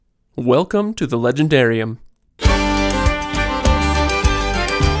Welcome to the Legendarium.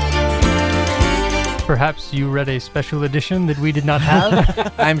 Perhaps you read a special edition that we did not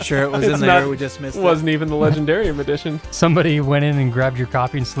have. I'm sure it was in there. We just missed it. Wasn't even the Legendarium edition. Somebody went in and grabbed your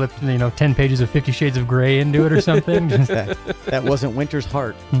copy and slipped, 10 pages of 50 Shades of Grey into it or something. That wasn't Winter's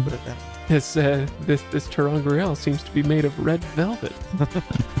Heart. Put it that way. This Ter'angreal seems to be made of red velvet.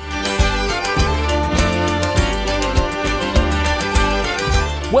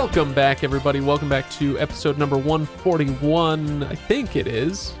 Welcome back, everybody. Welcome back to episode number 141. I think it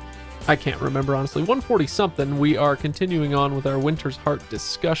is. I can't remember, honestly. 140-something. We are continuing on with our Winter's Heart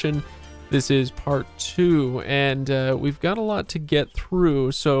discussion. This is part 2, and we've got a lot to get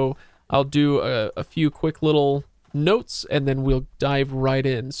through, so I'll do a few quick little notes, and then we'll dive right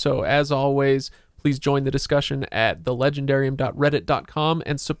in. So, as always, please join the discussion at thelegendarium.reddit.com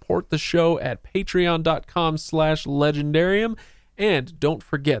and support the show at patreon.com/legendarium. And don't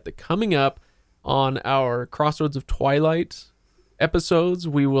forget that coming up on our Crossroads of Twilight episodes,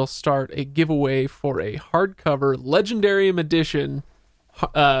 we will start a giveaway for a hardcover Legendarium edition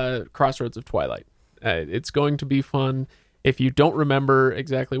Crossroads of Twilight. It's going to be fun. If you don't remember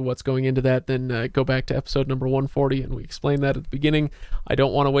exactly what's going into that, then go back to episode number 140 and we explained that at the beginning. I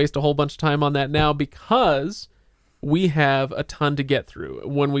don't want to waste a whole bunch of time on that now because we have a ton to get through.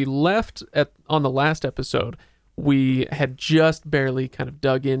 When we left on the last episode, we had just barely kind of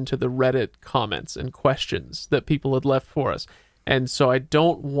dug into the Reddit comments and questions that people had left for us. And so I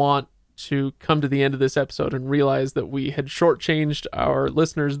don't want to come to the end of this episode and realize that we had shortchanged our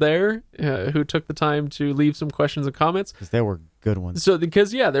listeners there who took the time to leave some questions and comments. Because there were good ones.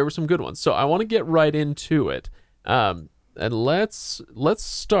 Because there were some good ones. So I want to get right into it. And let's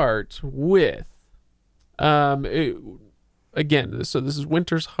start with... Again, so this is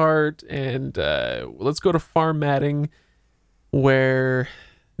Winter's Heart, and let's go to Farm Matting, where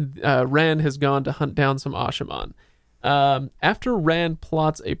Rand has gone to hunt down some Ashaman. After Rand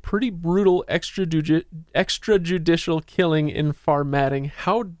plots a pretty brutal extrajudicial killing in Farm Matting,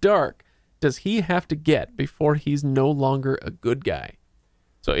 how dark does he have to get before he's no longer a good guy?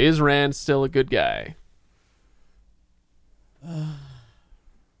 So is Rand still a good guy?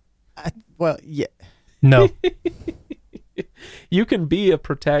 Well, yeah. No. You can be a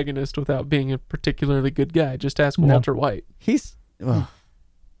protagonist without being a particularly good guy. Just ask Walter White. He's the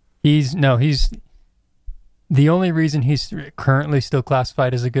only reason he's currently still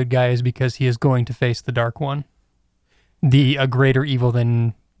classified as a good guy is because he is going to face the Dark One, a greater evil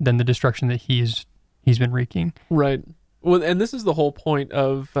than the destruction that he's been wreaking. Right. Well, and this is the whole point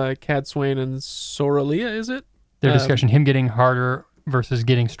of Cadsuane and Sorilea, is it? Their discussion, him getting harder versus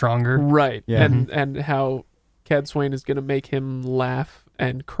getting stronger. Right. Yeah. And how Cadsuane is going to make him laugh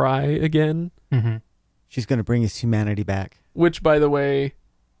and cry again. Mm-hmm. She's going to bring his humanity back. Which, by the way,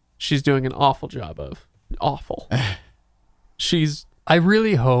 she's doing an awful job of. Awful. I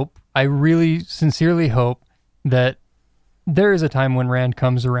really sincerely hope that there is a time when Rand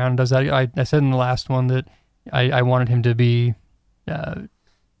comes around and does that. I said in the last one that I wanted him to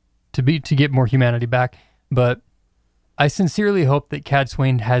get more humanity back, but I sincerely hope that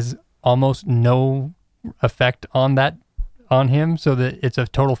Cadsuane has almost no effect on him, so that it's a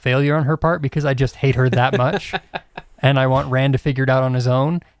total failure on her part, because I just hate her that much. And I want Rand to figure it out on his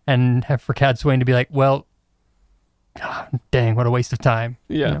own, and for Cadsuane to be like, well, dang, what a waste of time.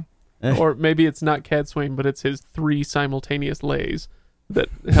 Yeah. Or maybe it's not Cadsuane, but it's his 3 simultaneous lays that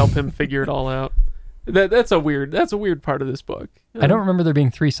help him figure it all out. That's a weird part of this book. I don't remember there being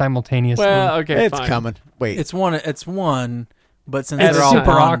 3 simultaneous. Well, okay, it's fine. coming. Wait, It's one, but since It's they're all super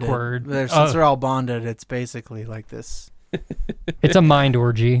bonded, awkward. They're all bonded, it's basically like this. It's a mind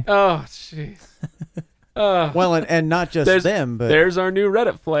orgy. Oh, jeez. well, and not just them, but there's our new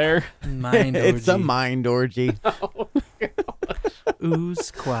Reddit flare. Mind it's a orgy. mind orgy. Oh,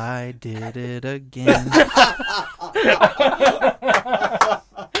 Ooze Quai did it again.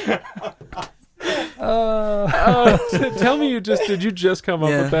 Tell me did you just come up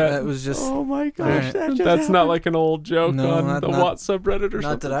with that? That was just... Oh my gosh, Alright. That's not like an old joke on not- the not- Watt subreddit or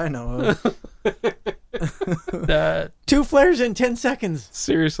Not something? that I know of. 2 flares in 10 seconds.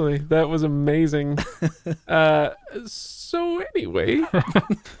 Seriously, that was amazing. So anyway,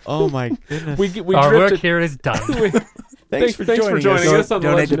 Oh my goodness. we Our work drifted. here is done. Thanks for joining us on the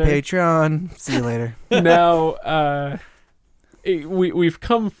Donate to Legendary. Patreon. See you later. Now, we've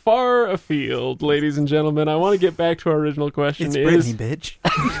come far afield, ladies and gentlemen. I want to get back to our original question. It's Britney, bitch.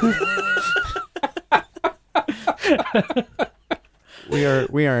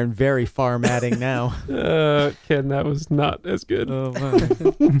 We are in very far matting now. Ken, that was not as good.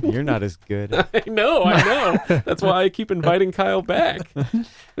 You're not as good. I know. That's why I keep inviting Kyle back.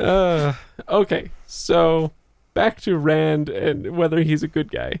 Okay, so back to Rand and whether he's a good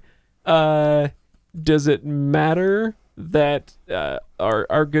guy. Does it matter that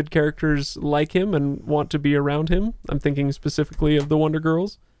our good characters like him and want to be around him? I'm thinking specifically of the Wonder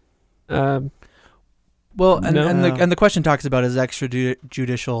Girls. Well, and, No. and the question talks about his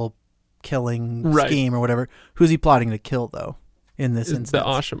extrajudicial killing Right. scheme or whatever. Who's he plotting to kill, though, in this instance? The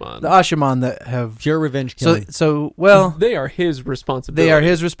Ashaman. The Ashaman that have... Pure revenge killing. Well, They are his responsibility. they are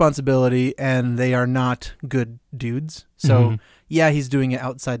his responsibility, and they are not good dudes. So, yeah, he's doing it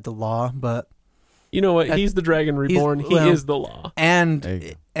outside the law, but... You know what? He's the Dragon Reborn. He is the law. And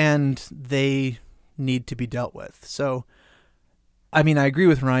they need to be dealt with. So, I mean, I agree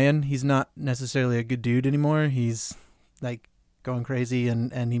with Ryan. He's not necessarily a good dude anymore. He's like going crazy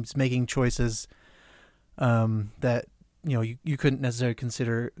and he's making choices that, you know, you couldn't necessarily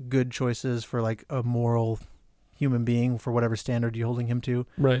consider good choices for like a moral human being for whatever standard you're holding him to.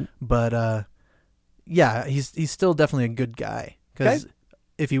 Right. But yeah, he's still definitely a good guy. Because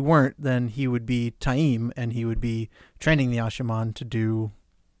if he weren't, then he would be Taim and he would be training the Ashaman to do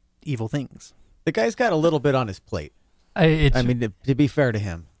evil things. The guy's got a little bit on his plate. I mean, to be fair to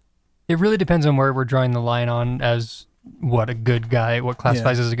him. It really depends on where we're drawing the line on as what a good guy, what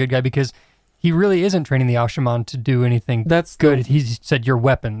classifies as a good guy, because he really isn't training the Ashaman to do anything That's good. He said you're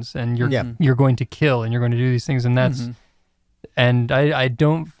weapons and you're going to kill and you're going to do these things, and that's and I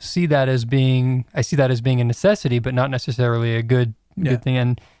don't see that as being. I see that as being a necessity, but not necessarily a good thing.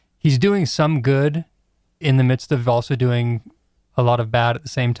 And he's doing some good in the midst of also doing a lot of bad at the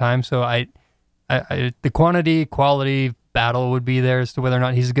same time. So I the quality battle would be there as to whether or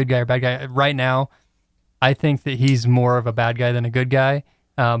not he's a good guy or bad guy. Right now, I think that he's more of a bad guy than a good guy,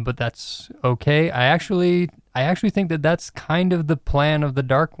 but that's okay. I actually think that that's kind of the plan of the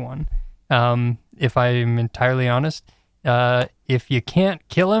Dark One. If I'm entirely honest, if you can't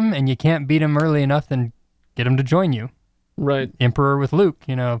kill him and you can't beat him early enough, then get him to join you. Right. Emperor with Luke,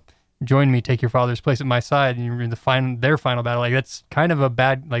 join me, take your father's place at my side, and you're in their final battle. Like, that's kind of a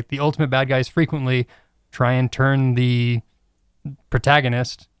bad, like, the ultimate bad guys frequently try and turn the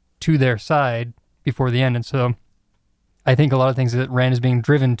protagonist to their side before the end. And so I think a lot of things that Rand is being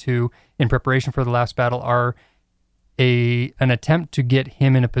driven to in preparation for the last battle are an attempt to get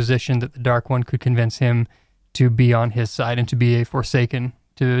him in a position that the Dark One could convince him to be on his side and to be a Forsaken,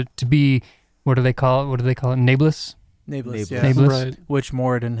 to be, what do they call it? Nameless? Nameless, yeah. Nameless. Right. Which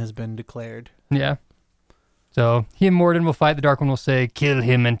Moradin has been declared. Yeah. So he and Moradin will fight. The Dark One will say, kill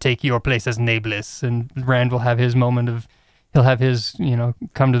him and take your place as Nameless. And Rand will have his moment of, he'll have his,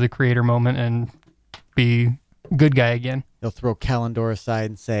 come to the creator moment and be good guy again. He'll throw Kalendor aside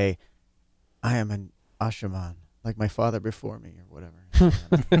and say, I am an Ashaman, like my father before me, or whatever.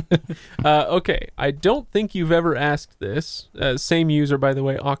 Okay, I don't think you've ever asked this. Same user, by the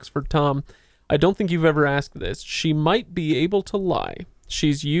way, Oxford Tom. I don't think you've ever asked this. She might be able to lie.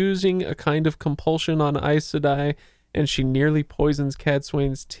 She's using a kind of compulsion on Aes Sedai, and she nearly poisons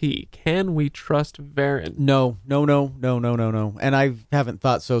Cadsuane's tea. Can we trust Varen? No. And I haven't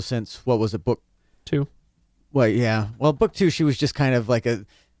thought so since, what was it, book 2? Well, yeah. Well, book 2, she was just kind of like a...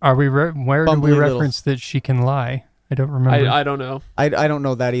 Are we where do we bumbly reference that she can lie? I don't remember. I don't know. I don't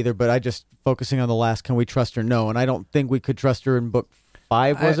know that either, but I just focusing on the last, can we trust her? No. And I don't think we could trust her in book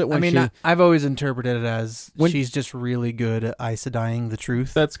 5, was it? I've always interpreted it as When- she's just really good at Aes Sedaiing the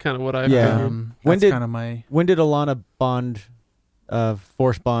truth. That's kind of what I've Yeah. figured. That's kind of my When did Alana bond,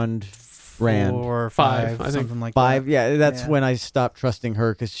 force bond Rand? 4 or 5, 5, I think. something like 5? that. Yeah, that's Yeah. when I stopped trusting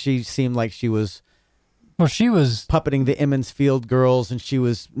her, because she seemed like she was Well, she was... puppeting the Emmons Field girls, and she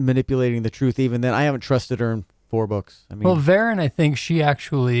was manipulating the truth even then. I haven't trusted her in 4 books. I mean, Well, Varen, I think she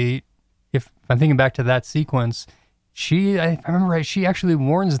actually, if I'm thinking back to that sequence, if I remember right, she actually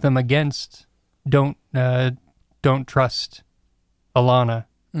warns them against don't trust Alana.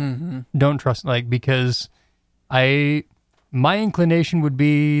 Mm-hmm. Don't trust, because my inclination would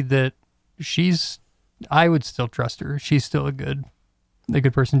be that I would still trust her. She's still a good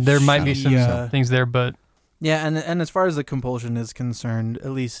person. There might be some things there, but Yeah, and as far as the compulsion is concerned, at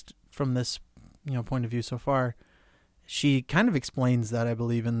least from this point of view so far, she kind of explains that, I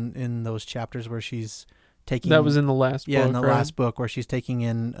believe, in those chapters where she's taking... That was in the last book. Yeah, in the right? last book, where she's taking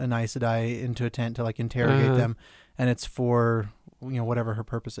in an Aes Sedai into a tent to interrogate them, and it's for whatever her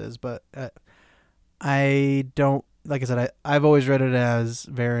purpose is. But I don't, like I said, I've always read it as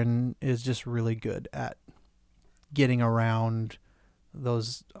Varen is just really good at getting around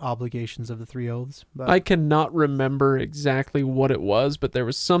those obligations of the 3 oaths. But I cannot remember exactly what it was, but there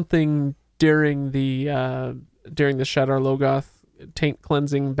was something during the Shadar Logoth taint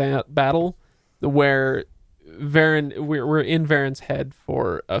cleansing battle where Varen, we're in Varen's head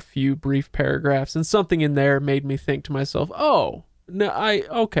for a few brief paragraphs, and something in there made me think to myself, oh, no,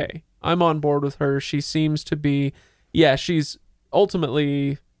 I'm on board with her. She seems to be, she's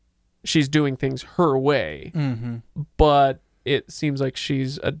ultimately, she's doing things her way, but it seems like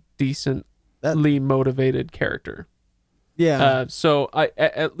she's a decently motivated character. Yeah. So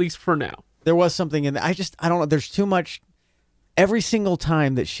at least for now. There was something in there. I don't know. There's too much. Every single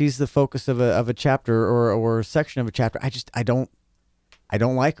time that she's the focus of a chapter or a section of a chapter, I don't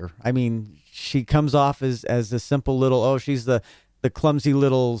like her. I mean, she comes off as a simple little, she's the clumsy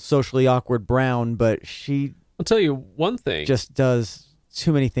little socially awkward Brown, but I'll tell you one thing. Just does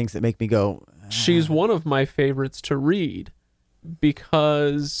too many things that make me go. She's one of my favorites to read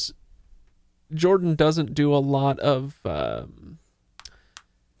because Jordan doesn't do a lot of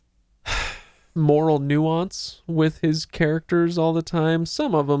moral nuance with his characters all the time.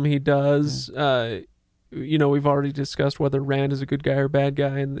 Some of them he does. We've already discussed whether Rand is a good guy or bad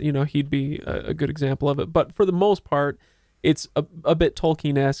guy, and he'd be a good example of it. But for the most part, it's a bit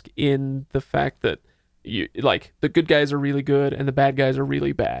Tolkien-esque in the fact that the good guys are really good and the bad guys are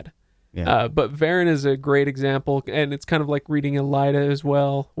really bad. Yeah. But Varen is a great example, and it's kind of like reading Elida as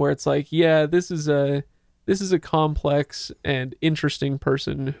well, where it's like, this is a complex and interesting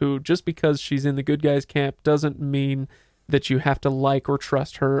person who, just because she's in the good guys camp, doesn't mean that you have to like or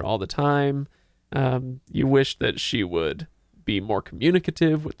trust her all the time. You wish that she would be more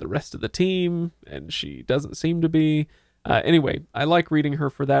communicative with the rest of the team, and she doesn't seem to be. Anyway, I like reading her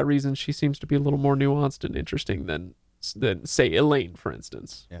for that reason. She seems to be a little more nuanced and interesting than say, Elaine, for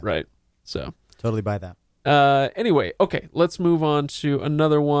instance. Yeah. Right? So Totally buy that. Anyway, okay, let's move on to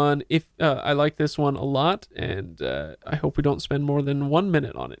another one. If I like this one a lot, and I hope we don't spend more than 1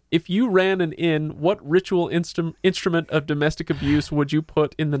 minute on it. If you ran an inn, what ritual instrument of domestic abuse would you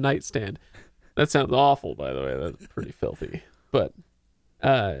put in the nightstand? That sounds awful, by the way. That's pretty filthy. But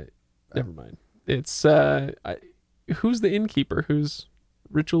never mind. It's who's the innkeeper who's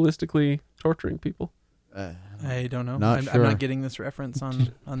ritualistically torturing people? I don't know. Not I'm sure. not getting this reference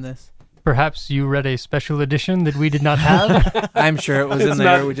on this. Perhaps you read a special edition that we did not have. I'm sure it was It's in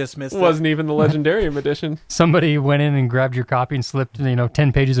there. not- We just missed Wasn't even the Legendarium edition. Somebody went in and grabbed your copy and slipped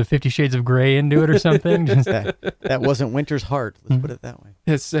 10 pages of 50 Shades of Grey into it or something. Just- That wasn't Winter's Heart. Let's put it that way.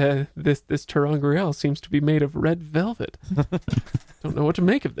 It's this Terangriel seems to be made of red velvet. Don't know what to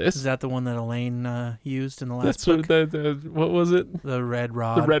make of Is this. that the one that Elaine used in the last That's book? what was it? The red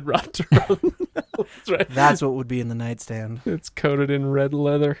rod. The red rod Terang. That's right. That's what would be in the nightstand. It's coated in red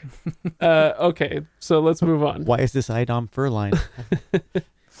leather. Okay, so let's move on. Why is this Idom Furline?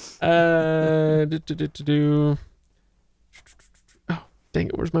 Oh, dang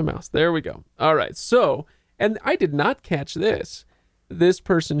it, where's my mouse? There we go. All right, so, and I did not catch this. This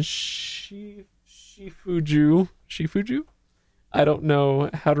person, Shifuju? I don't know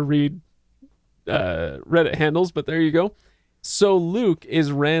how to read Reddit handles, but there you go. So Luke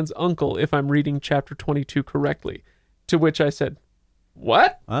is Rand's uncle, if I'm reading chapter 22 correctly. To which I said,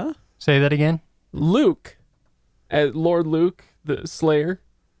 what? Huh? Say that again. Luke, Lord Luke, the Slayer.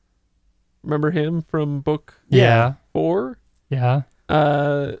 Remember him from book Yeah. 4? Yeah.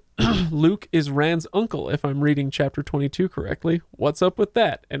 Luke is Rand's uncle, if I'm reading chapter 22 correctly. What's up with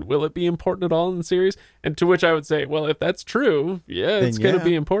that? And will it be important at all in the series? And to which I would say, well, if that's true, it's Then going to yeah.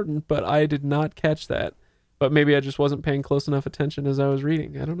 be important, but I did not catch that. But maybe I just wasn't paying close enough attention as I was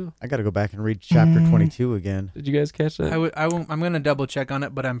reading. I don't know. I got to go back and read chapter 22 again. Did you guys catch that? I'm going to double check on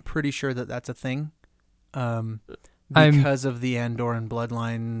it, but I'm pretty sure that that's a thing. Because of the Andor and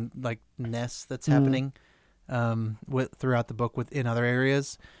Bloodline ness that's happening throughout the book in other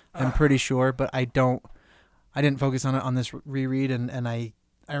areas. I'm pretty sure, but I didn't focus on it on this reread, and I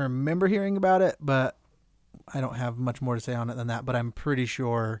remember hearing about it, but I don't have much more to say on it than that. But I'm pretty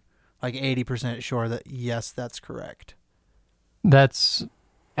sure, 80% sure that yes, that's correct. That's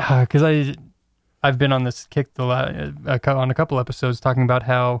because I've been on this kick on a couple episodes talking about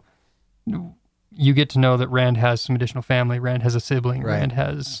how you get to know that Rand has some additional family. Rand has a sibling. Right. Rand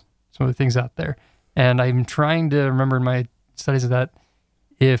has some other things out there. And I'm trying to remember in my studies of that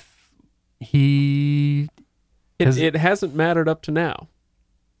if he... It hasn't mattered up to now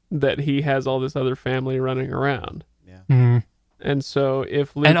that he has all this other family running around. Yeah. Mhm. And so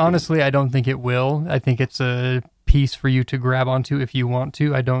if Luke... And honestly, I don't think it will. I think it's a piece for you to grab onto if you want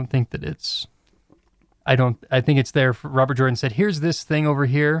to. I don't think that it's... I think it's there. Robert Jordan said, here's this thing over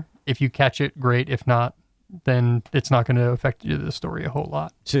here. If you catch it, great. If not, then it's not going to affect the story a whole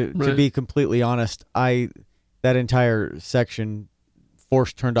lot. To Right. be completely honest, that entire section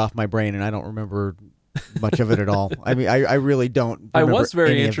turned off my brain, and I don't remember much of it at all. I mean, I really don't. I remember was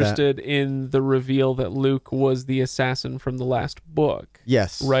very any of that. interested in the reveal that Luke was the assassin from the last book,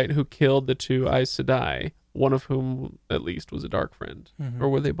 Yes, right? Who killed the two Aes Sedai, one of whom at least was a dark friend, Mhm. or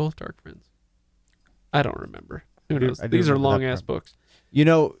were they both dark friends? I don't remember. Who I do- knows? I do These are remember that long ass part. books. You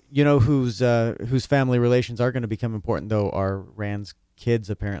know whose family relations are going to become important though are Rand's kids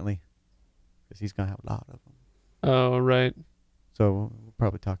apparently, because he's going to have a lot of them. Oh, right. So we'll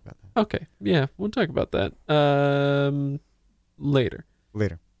probably talk about that Okay. Yeah, we'll talk about that later.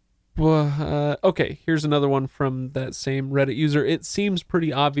 later. Well, okay, here's another one from that same Reddit user. It seems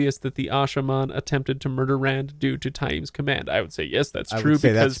pretty obvious that the Ashaman attempted to murder Rand due to Taim's command. I would say yes, that's I true would say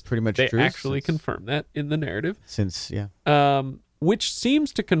because that's pretty much they true. actually confirm that in the narrative. Since yeah, Which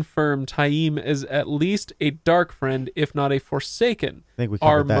seems to confirm Taim is at least a dark friend, if not a Forsaken. I think we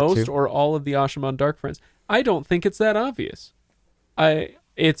Are covered that most too. or all of the Ashaman dark friends? I don't think it's that obvious.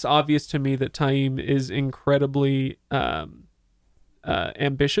 It's obvious to me that Taim is incredibly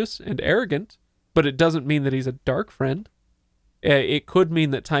ambitious and arrogant, but it doesn't mean that he's a dark friend. It could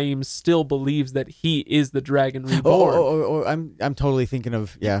mean that Taim still believes that he is the dragon reborn. Oh, I'm totally thinking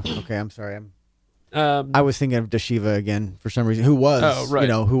of Okay, I'm sorry. I was thinking of Dashiva again for some reason, who was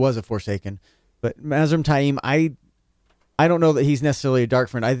who was a Forsaken, but Mazrim Taim, I don't know that he's necessarily a dark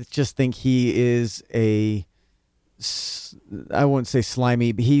friend. I just think he is I won't say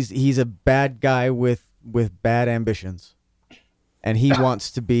slimy, but he's a bad guy with bad ambitions, and he wants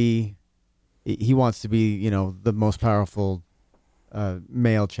to be the most powerful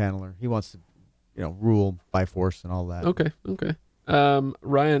male channeler. He wants to rule by force and all that. Okay.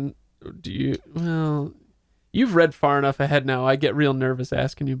 Ryan, you've read far enough ahead now. I get real nervous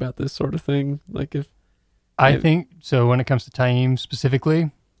asking you about this sort of thing. Like I think so. When it comes to Taim specifically,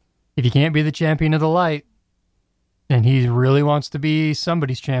 if he can't be the champion of the light, and he really wants to be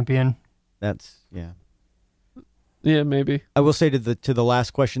somebody's champion. That's yeah, maybe. I will say to the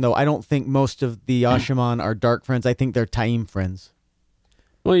last question though, I don't think most of the Ashaman are dark friends. I think they're Taim friends.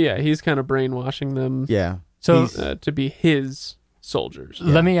 Well, yeah, he's kind of brainwashing them. Yeah. So to be his soldiers.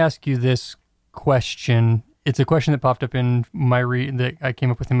 let me ask you this question. It's a question that popped up in my that I came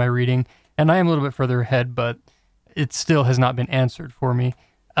up with in my reading, and I am a little bit further ahead, but it still has not been answered for me.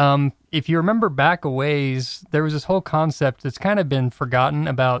 If you remember back a ways, there was this whole concept that's kind of been forgotten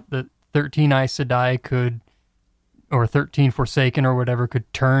about the 13 Aes Sedai or 13 Forsaken or whatever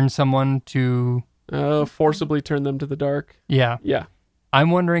could turn someone to... Forcibly turn them to the dark. Yeah. Yeah. I'm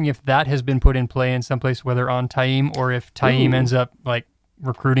wondering if that has been put in play in some place, whether on Taim or if Taim Ooh. ends up like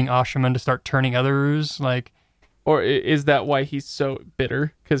recruiting Ashaman to start turning others. Like, Or is that why he's so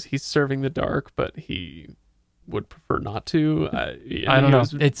bitter? Because he's serving the dark, but he would prefer not to. I don't know.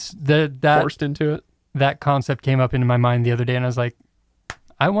 It's that forced into it. that concept came up into my mind the other day, and I was like,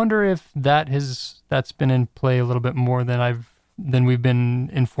 I wonder if that's been in play a little bit more than we've been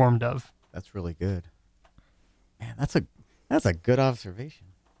informed of. That's really good. Man, that's a good observation.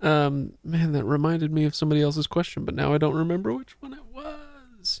 Man, that reminded me of somebody else's question, but now I don't remember which one it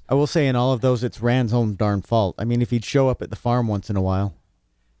was. I will say in all of those, it's Rand's own darn fault. I mean, if he'd show up at the farm once in a while.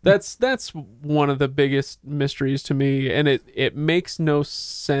 That's one of the biggest mysteries to me, and it makes no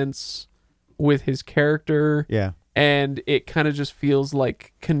sense with his character. Yeah. And it kind of just feels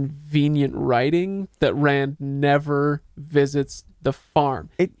like convenient writing that Rand never visits the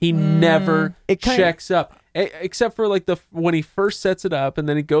farm. He never checks up, except for like when he first sets it up, and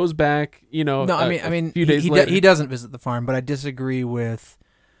then he goes back. No, I mean, few days later. he doesn't visit the farm, but I disagree with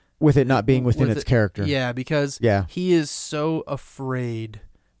it not being within with its character. Yeah, because Yeah. he is so afraid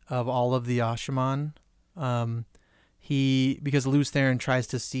of all of the Ashaman. Because Lews Therin tries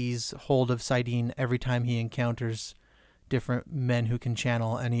to seize hold of Saidin every time he encounters different men who can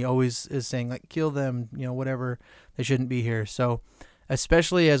channel, and he always is saying like, kill them, whatever, they shouldn't be here. So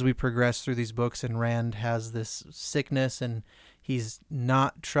especially as we progress through these books and Rand has this sickness and he's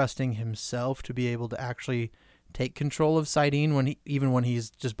not trusting himself to be able to actually take control of Saidin even when he's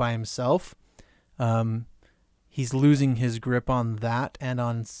just by himself. He's losing his grip on that and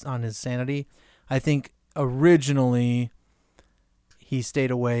on his sanity. I think originally he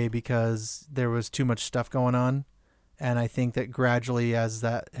stayed away because there was too much stuff going on, and I think that gradually as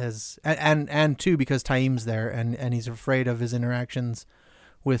that has and too because Taim's there and he's afraid of his interactions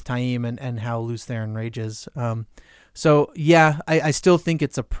with Taim and how Lews Therin rages. So yeah, I still think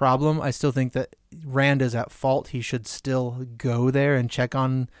it's a problem. I still think that Rand is at fault. He should still go there and check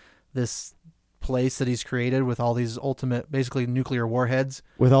on this place that he's created with all these ultimate, basically nuclear warheads,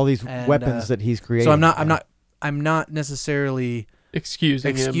 With all these And, weapons that he's created. So I'm not I'm not necessarily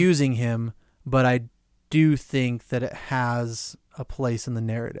excusing him. him, but I do think that it has a place in the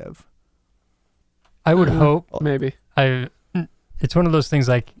narrative. I would hope. Maybe. It's one of those things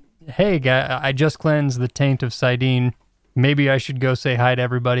like, hey, guy, I just cleansed the taint of Sidene. Maybe I should go say hi to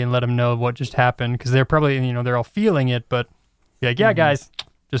everybody and let them know what just happened, because they're probably, they're all feeling it, but be like, yeah, guys,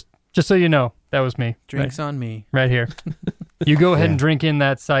 just so you know, that was me. Drinks on me. Right here. You go ahead Yeah. and drink in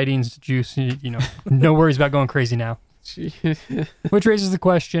that Sidene's juice. No worries about going crazy now. Which raises the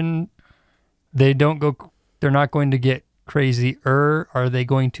question: they're not going to get crazier. Are they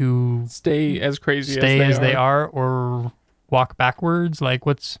going to Stay as crazy stay as they are, or walk backwards? Like,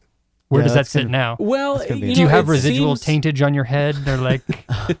 where Yeah, does that that's sit gonna- now? Well, That's gonna be you Do you know, have it residual seems- taintage on your head? They're like,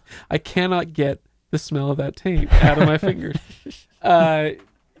 I cannot get the smell of that taint out of my fingers.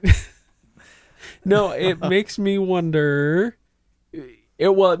 No, it makes me wonder.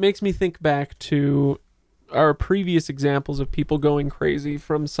 It makes me think back to our previous examples of people going crazy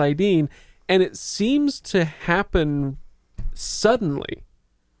from Sidene, and it seems to happen suddenly.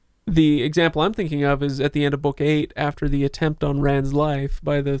 The example I'm thinking of is at the end of Book 8, after the attempt on Rand's life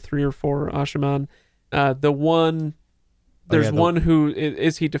by the 3 or 4 Ashaman. There's one who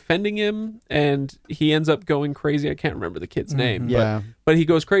is he defending him, and he ends up going crazy. I can't remember the kid's name, Yeah. but he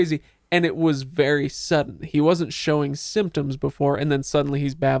goes crazy, and it was very sudden. He wasn't showing symptoms before, and then suddenly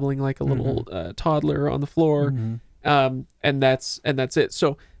he's babbling like a little toddler on the floor, and that's it.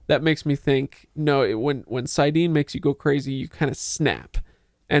 So that makes me think, no, when Sidene makes you go crazy, you kind of snap,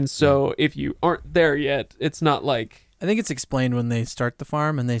 and so if you aren't there yet, it's not like. I think it's explained when they start the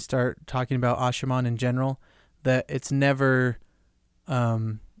farm and they start talking about Ashaman in general, that it's never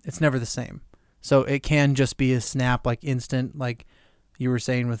the same. So it can just be a snap, like instant, like you were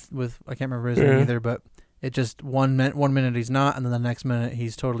saying with I can't remember his name either, but it just one minute he's not, and then the next minute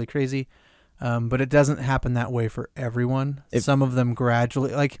he's totally crazy. But it doesn't happen that way for everyone. Some of them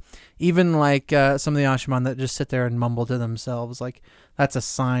gradually, like even like some of the Ashaman that just sit there and mumble to themselves, like that's a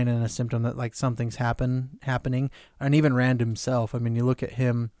sign and a symptom that like something's happening. And even Rand himself, I mean, you look at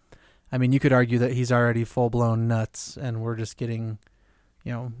him, I mean, you could argue that he's already full blown nuts, and we're just getting,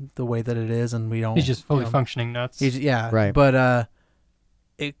 the way that it is, and we don't. he's just fully functioning nuts. Right. But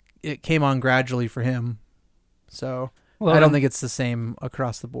it came on gradually for him, so. Well, I don't think it's the same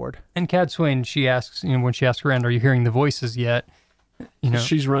across the board. And Cad Swain, she asks, when she asks Rand, "Are you hearing the voices yet?"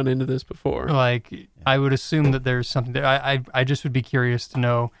 She's run into this before. Like, I would assume that there's something there. I just would be curious to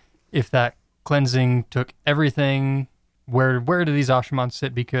know if that cleansing took everything. Where do these Ashaman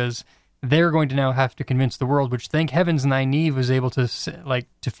sit? Because they're going to now have to convince the world, which thank heavens Nynaeve was able to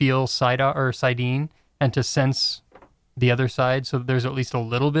feel Sidene and to sense the other side. So there's at least a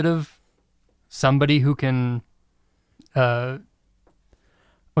little bit of somebody who can.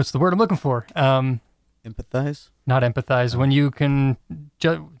 What's the word I'm looking for? Empathize? Not empathize. When you can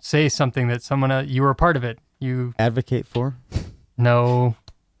say something that someone you were a part of it. You Advocate for? know.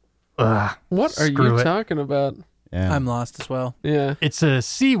 What are Screw you it. talking about? Yeah. I'm lost as well. Yeah. It's a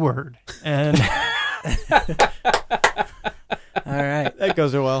C word, and All right. That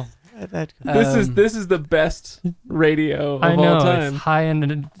goes well. This is the best radio of I know all time. it's high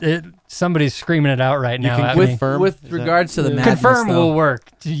end. Somebody's screaming it out right You now can at me. confirm? With Is that- regards to the Yeah. madness, Confirm though, will work.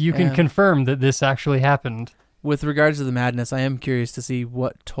 You can Yeah. confirm that this actually happened. with regards to the madness, I am curious to see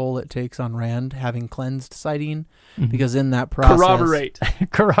what toll it takes on Rand having cleansed Sidene, because in that process, Corroborate.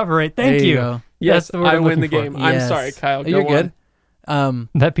 Corroborate. There Thank you. go. Yes, the word I I'm win the looking game. for. I'm Yes. sorry, Kyle. You're Go good.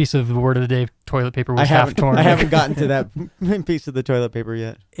 That piece of the word of the day, toilet paper, was I half haven't, torn. I haven't gotten to that piece of the toilet paper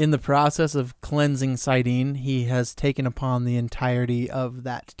yet. In the process of cleansing Sidene, he has taken upon the entirety of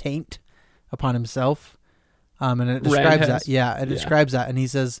that taint upon himself, and it describes has. that. Yeah, it describes that, and he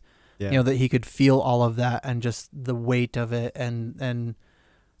says, Yeah. that he could feel all of that and just the weight of it, and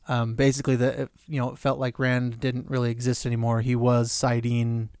basically that it felt like Rand didn't really exist anymore. He was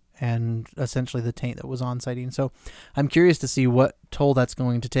Sidene and essentially the taint that was on Sidene. So I'm curious to see what toll that's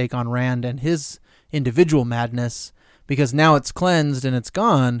going to take on Rand and his individual madness, because now it's cleansed and it's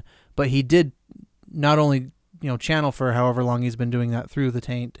gone, but he did not only channel for however long he's been doing that through the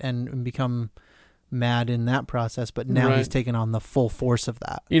taint and become mad in that process, but now he's Right. taken on the full force of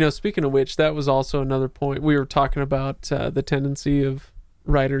that. Speaking of which, that was also another point. We were talking about the tendency of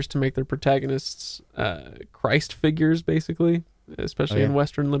writers to make their protagonists Christ figures, basically, especially in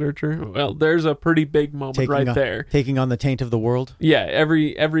Western literature. Well, there's a pretty big moment there. Taking on the taint of the world. Yeah,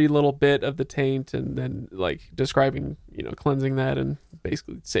 every little bit of the taint, and then like describing, cleansing that and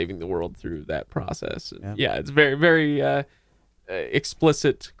basically saving the world through that process. Yeah, it's very, very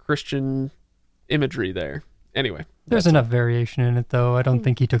explicit Christian imagery there. Anyway, There's enough variation in it, though. I don't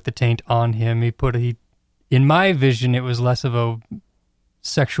think he took the taint on him. in my vision, it was less of a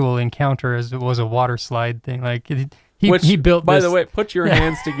sexual encounter as it was a water slide thing. Like he built. By this, the way, put your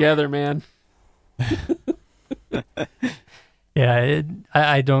hands together, man. Yeah,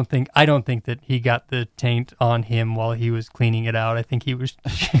 I don't think that he got the taint on him while he was cleaning it out. I think he was.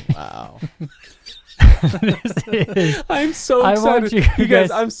 Wow. I'm so I excited. want you guys,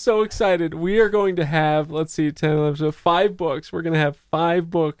 guys- I'm so excited. We are going to have, let's see, 10, 11, so 5 books. We're going to have 5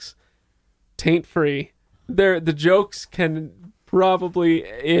 books taint free. The jokes can probably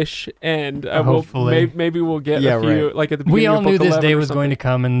ish end. Hopefully. Maybe we'll get Yeah, a few, right. like at the beginning We all of knew book this 11 day or was going to something.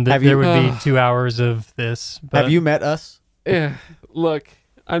 come, and that Have there you- would be 2 hours of this. But Have you met us? Yeah, look,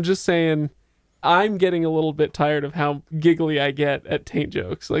 I'm just saying, I'm getting a little bit tired of how giggly I get at taint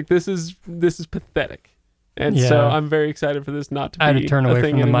jokes. Like this is pathetic, and so Yeah. I'm very excited for this not to be I had to turn a away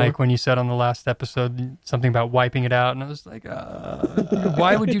thing from the anymore. mic when you said on the last episode something about wiping it out, and I was like,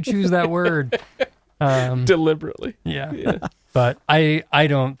 why would you choose that word? Deliberately. Yeah. Yeah. But I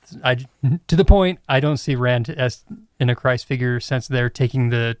to the point, I don't see Rand as in a Christ figure since they're taking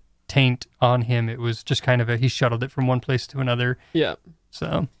the taint on him. It was just kind of he shuttled it from one place to another. Yeah.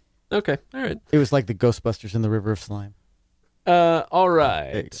 So Okay. All right. It was like the Ghostbusters in the River of Slime. All There you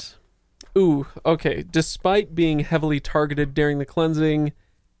right. Ooh, okay. Despite being heavily targeted during the cleansing,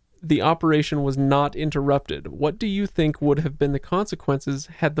 the operation was not interrupted. What do you think would have been the consequences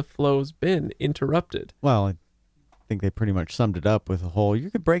had the flows been interrupted? Well, I think they pretty much summed it up with a whole, you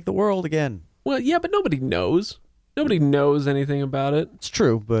could break the world again. Well, yeah, but nobody knows. Nobody knows anything about it. It's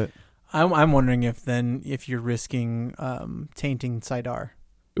true, but I'm wondering if you're risking tainting Sidar.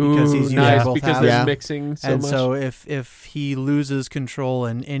 Ooh, Because he's using nice, both because halves. they're Yeah. mixing so And much. so if he loses control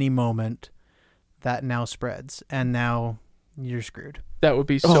in any moment, that now spreads, and now you're screwed. That would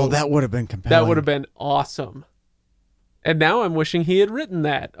be so. that would have been compelling. That would have been awesome. And now I'm wishing he had written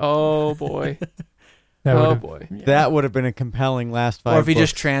that. Oh boy. that Oh would've- boy. yeah. That would have been a compelling last 5 Or if he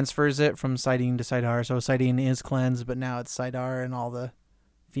just books. transfers it from Sidene to Sidar, so Sidene is cleansed, but now it's Sidar, and all the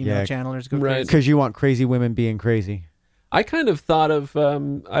female Yeah. channelers go Right. crazy. Because you want crazy women being crazy. I kind of thought of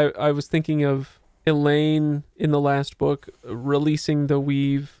I was thinking of Elaine in the last book releasing the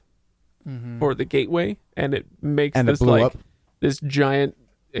weave Mhm. for the gateway, and it makes And it this blew like up. this giant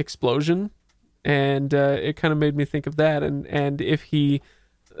explosion, and it kind of made me think of that. And if he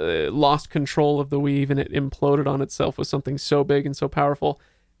lost control of the weave and it imploded on itself with something so big and so powerful,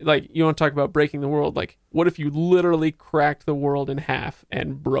 like you want to talk about breaking the world, like what if you literally cracked the world in half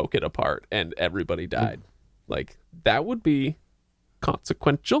and broke it apart and everybody died? Like that would be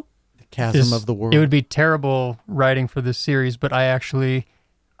consequential. The chasm Is- of the world. It would be terrible writing for this series, but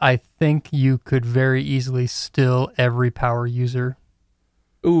I think you could very easily still every power user.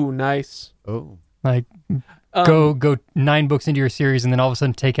 Ooh, nice. Oh. Like go 9 books into your series and then all of a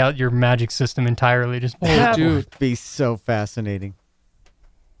sudden take out your magic system entirely. Just Oh, dude. Be so fascinating.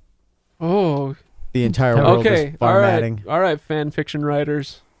 Oh, The entire world okay. is All right. formatting. All right, fan fiction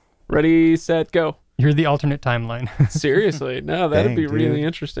writers. Ready, set, go. You're the alternate timeline. Seriously. No, that'd Dang, be really dude.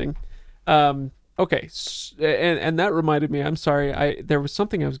 interesting. Okay. And that reminded me, I'm sorry. There was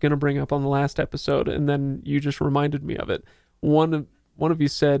something I was going to bring up on the last episode, and then you just reminded me of it. One of you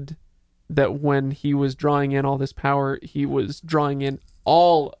said that when he was drawing in all this power, he was drawing in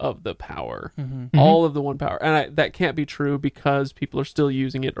all of the power, Mhm. all of the one power. And that can't be true because people are still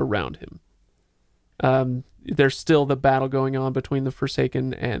using it around him. There's still the battle going on between the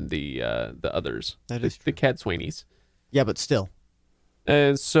Forsaken and the others, That the, is the Cadswainies. Yeah, but still.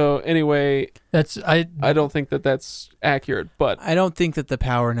 And so anyway, I don't think that that's accurate, but I don't think that the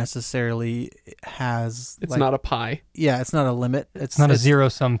power necessarily has. it's like- not a pie. Yeah, it's not a limit. it's not a zero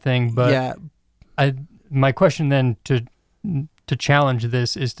sum thing, but yeah, my question then to challenge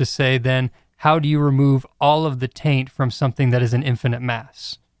this is to say then how do you remove all of the taint from something that is an infinite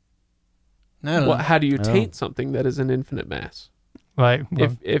mass? I don't Well, know. how do you Oh. taint something that is an infinite mass? Like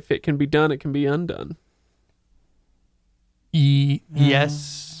well, If it can be done, it can be undone.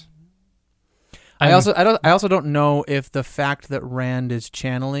 yes. I also don't know if the fact that Rand is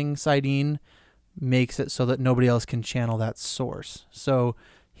channeling Sidene makes it so that nobody else can channel that source. So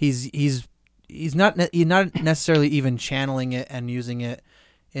he's not necessarily even channeling it and using it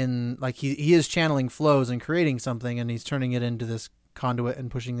in like he is channeling flows and creating something, and he's turning it into this conduit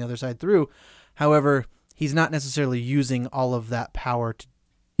and pushing the other side through. However, he's not necessarily using all of that power to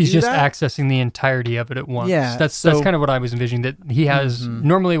He's do just that? accessing the entirety of it at once. Yeah, that's so- kind of what I was envisioning. That he has Mhm.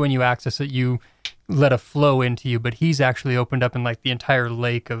 normally when you access it, you let a flow into you, but he's actually opened up and like the entire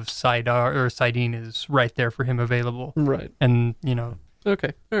lake of Sidar or Sidene is right there for him available. Right. And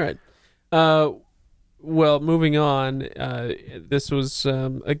Okay. All right. Well, moving on. This was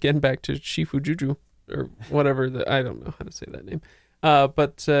again back to Shifu Juju. or whatever. I don't know how to say that name.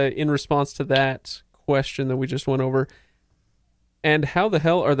 But in response to that question that we just went over, and how the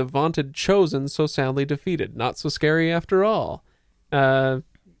hell are the vaunted Chosen so soundly defeated? Not so scary after all. And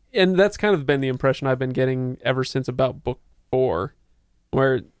that's kind of been the impression I've been getting ever since about book 4,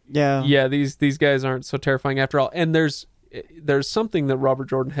 where these guys aren't so terrifying after all. And there's something that Robert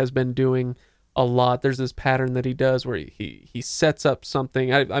Jordan has been doing a lot. There's this pattern that he does where he sets up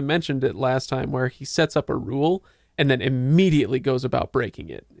something. I mentioned it last time, where he sets up a rule and then immediately goes about breaking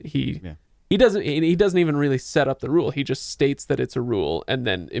it. He doesn't even really set up the rule. He just states that it's a rule and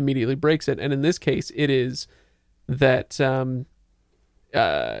then immediately breaks it. And in this case, it is that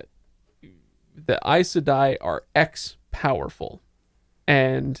the Aes Sedai are X powerful,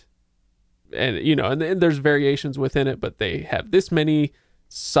 and there's variations within it, but they have this many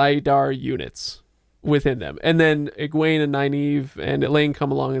Saidar units within them. And then Egwene and Nynaeve and Elaine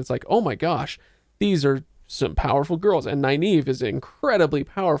come along, and it's like, oh my gosh, these are some powerful girls, and Nynaeve is incredibly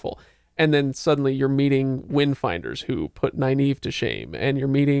powerful. And then suddenly you're meeting Windfinders who put Nynaeve to shame, and you're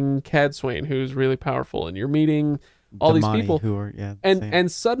meeting Cadsuane, who's really powerful, and you're meeting all these people who are and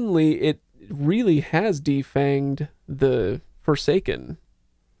suddenly it really has defanged the Forsaken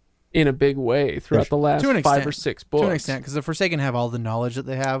in a big way throughout the last 5 or 6 books. To an extent, because the Forsaken have all the knowledge that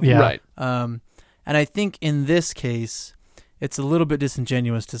they have. Yeah. Right. And I think in this case, it's a little bit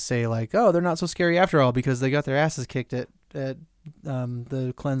disingenuous to say like, oh, they're not so scary after all because they got their asses kicked at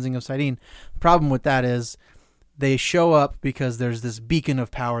the cleansing of Saidin. The problem with that is they show up because there's this beacon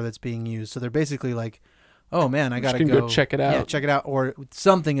of power that's being used. So they're basically like, oh man, I got to go check it out. Yeah, check it out. Or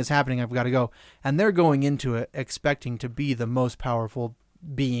something is happening. I've got to go. And they're going into it expecting to be the most powerful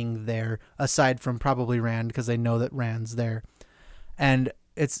being there, aside from probably Rand, because they know that Rand's there. And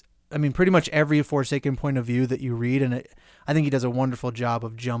pretty much every Forsaken point of view that you read, and I think he does a wonderful job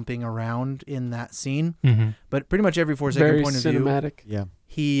of jumping around in that scene. Mm-hmm. But pretty much every Forsaken point of view, cinematic.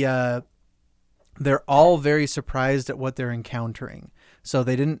 Yeah. They're all very surprised at what they're encountering. So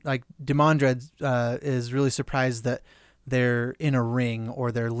they didn't like Demandred is really surprised that they're in a ring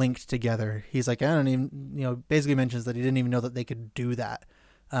or they're linked together. He's like, I don't even, basically mentions that he didn't even know that they could do that.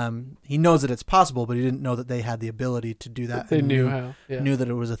 He knows that it's possible, but he didn't know that they had the ability to do that. They knew how. Yeah. Knew that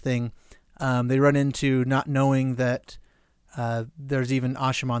it was a thing. They run into not knowing that there's even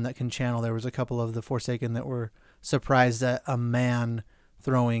Ashaman that can channel. There was a couple of the Forsaken that were surprised at a man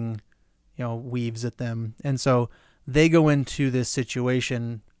throwing, weaves at them. And so they go into this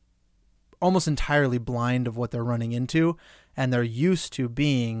situation almost entirely blind of what they're running into, and they're used to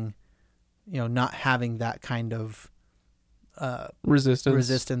being, not having that kind of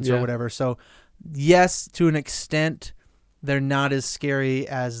resistance or whatever. So yes, to an extent, they're not as scary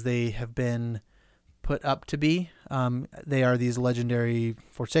as they have been put up to be. They are these legendary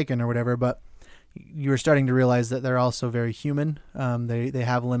Forsaken or whatever, but you're starting to realize that they're also very human. They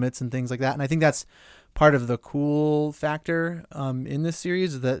have limits and things like that. And I think that's part of the cool factor in this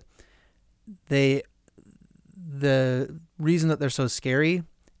series, is that the reason that they're so scary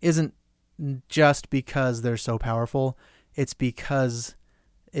isn't just because they're so powerful. It's because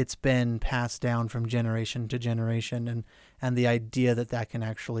it's been passed down from generation to generation, and the idea that can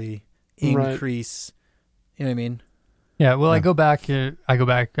actually increase, you know what I mean? Yeah, well, yeah. I go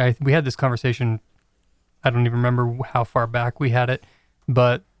back. We had this conversation, I don't even remember how far back we had it,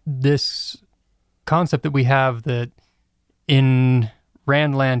 but this concept that we have that in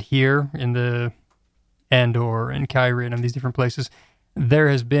Randland here, in the Andor and Kyrian and these different places, there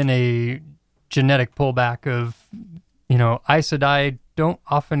has been a genetic pullback of, Aes Sedai don't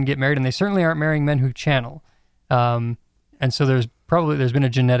often get married, and they certainly aren't marrying men who channel. And so there's been a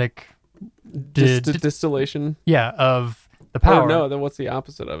genetic distillation. Yeah, of the power. Oh, no, then what's the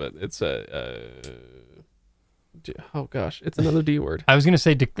opposite of it? It's oh gosh, it's another D word. I was going to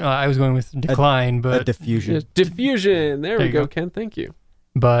say, I was going with decline, but... A diffusion. Diffusion. There we go, Ken. Thank you.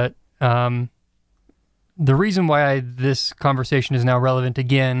 But the reason why this conversation is now relevant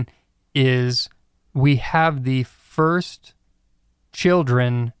again is we have the first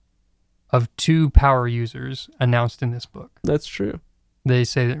children of 2 power users announced in this book. That's true. They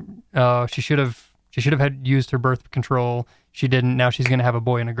say that she should have had used her birth control. She didn't. Now she's going to have a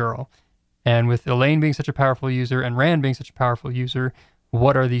boy and a girl. And with Elaine being such a powerful user and Rand being such a powerful user,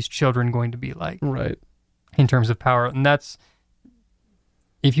 what are these children going to be like? Right. In terms of power. And that's,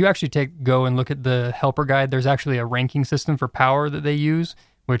 if you actually go and look at the helper guide, there's actually a ranking system for power that they use,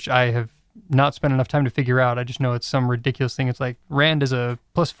 which I have not spent enough time to figure out. I just know it's some ridiculous thing. It's like Rand is a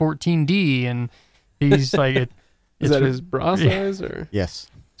plus 14D, and he's like... Is that his bra size? Or? Yes.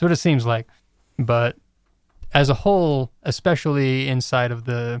 That's what it seems like. But as a whole, especially inside of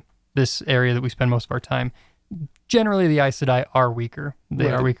the this area that we spend most of our time. Generally, the Aes Sedai are weaker. They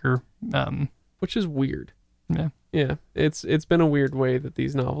Right. are weaker. Which is weird. Yeah. Yeah, it's been a weird way that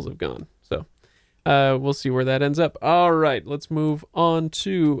these novels have gone. So we'll see where that ends up. All right, let's move on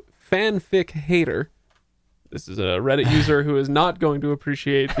to Fanfic Hater. This is a Reddit user who is not going to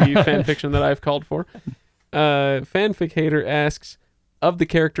appreciate the fan fiction that I've called for. Fanfic Hater asks, of the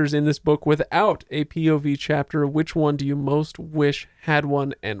characters in this book without a POV chapter, which one do you most wish had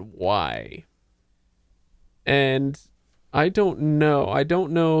one and why? And I don't know. I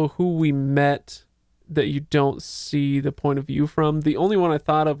don't know who we met that you don't see the point of view from. The only one I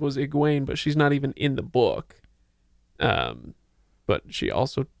thought of was Egwene, but she's not even in the book. But she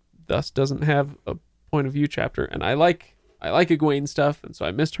also thus doesn't have a point of view chapter. And I like Egwene stuff, and so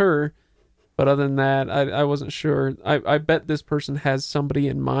I missed her. But other than that, I wasn't sure. I bet this person has somebody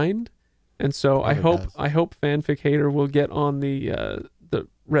in mind. And so I hope Fanfic Hater will get on the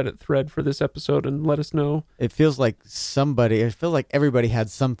Reddit thread for this episode and let us know. It feels like everybody had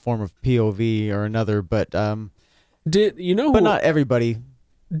some form of POV or another, but not everybody.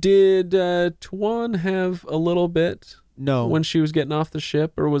 Did Tuan have a little bit? No. When she was getting off the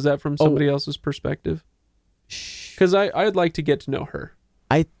ship, or was that from somebody else's perspective? Because I'd like to get to know her.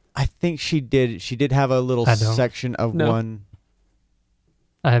 I think she did. She did have a little section of one.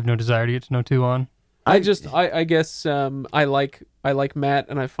 I have no desire to get to know Tuan. I guess I like Matt,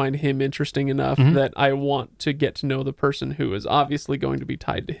 and I find him interesting enough that I want to get to know the person who is obviously going to be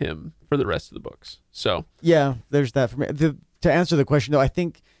tied to him for the rest of the books. So yeah, there's that for me. To answer the question though, I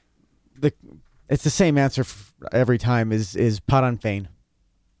think it's the same answer every time. Is Padan Fain?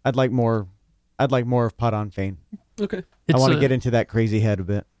 I'd like more of Padan Fain. Okay, I want to get into that crazy head a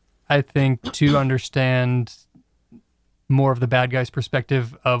bit. I think to understand more of the bad guy's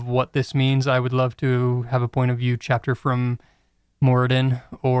perspective of what this means, I would love to have a point of view chapter from Moradin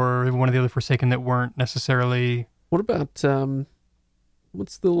or one of the other Forsaken that weren't necessarily... What about,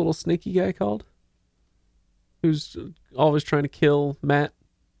 what's the little snaky guy called? Who's always trying to kill Matt?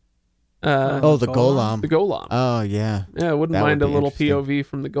 The Golem. The Golem. Oh, yeah. Yeah, I wouldn't mind a little POV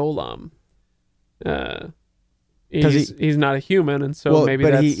from the Golem. He's not a human, and so maybe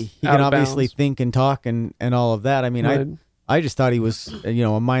that's he can obviously think and talk and all of that. I mean, Right. I just thought he was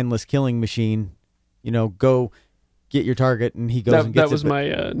a mindless killing machine. Go get your target, and he goes and gets it. That was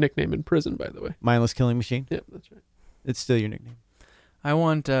my nickname in prison, by the way. Mindless killing machine. Yep, that's right. It's still your nickname. I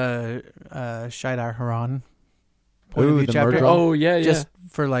want Shaidar Haran point of view chapter. murderer. Oh yeah, Just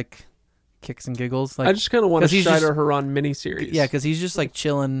for like kicks and giggles. Like, I just kind of want a 'cause he's Shaidar Haran miniseries. Yeah, because he's just like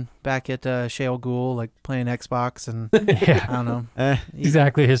chilling back at Shale Ghul, like playing Xbox, and Yeah. I don't know.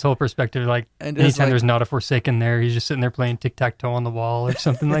 Exactly, his whole perspective. Like, And just anytime like, there's not a Forsaken there, he's just sitting there playing tic-tac-toe on the wall or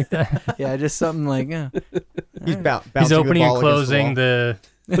something like that. yeah, just something like He's bouncing He's opening the and ball closing the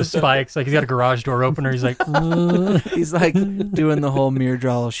spikes. Like, he's got a garage door opener. He's like... He's like doing the whole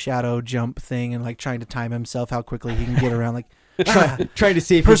Myrddraal shadow jump thing and like trying to time himself how quickly he can get around. Like trying to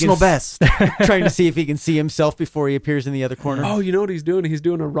see if personal he can, best. trying to see if he can see himself before he appears in the other corner. Oh, you know what he's doing? He's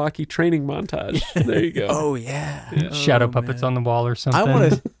doing a Rocky training montage. There you go. Oh yeah. Shadow Oh, puppets man. on the wall or something.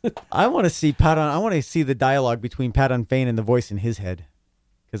 I want to see I want to see the dialogue between Padan Fain and the voice in his head,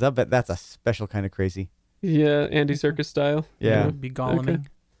 because I bet that's a special kind of crazy. Yeah, Andy Serkis style. Yeah. Be goleming.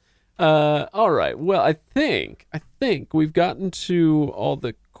 All right. Well, I think we've gotten to all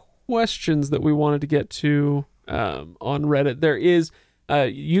the questions that we wanted to get to on Reddit. There is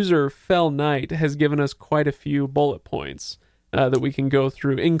user Fell Knight has given us quite a few bullet points that we can go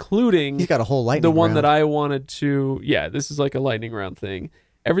through, including He's got a whole lightning the one round. that I wanted to. Yeah, this is like a lightning round thing.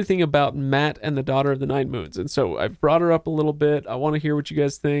 Everything about Matt and the Daughter of the Nine Moons. And so I've brought her up a little bit. I want to hear what you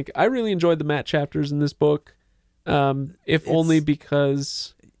guys think. I really enjoyed the Matt chapters in this book, if only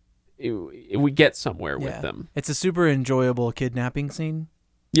because we get somewhere with them. It's a super enjoyable kidnapping scene.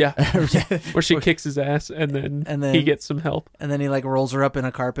 Yeah, where she kicks his ass and then he gets some help. And then he like rolls her up in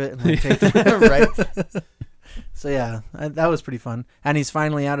a carpet and like, takes right. So yeah, that was pretty fun. And he's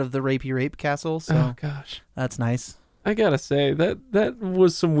finally out of the rapey rape castle. So Oh gosh, that's nice. I gotta say that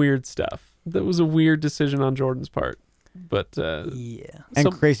was some weird stuff. That was a weird decision on Jordan's part. But Yeah.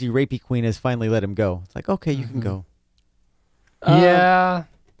 And crazy rapey queen has finally let him go. It's like, okay, you can go. Yeah.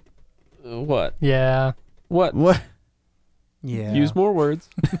 What? Yeah. What? Yeah. Use more words.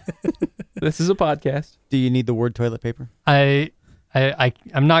 This is a podcast. Do you need the word toilet paper? I'm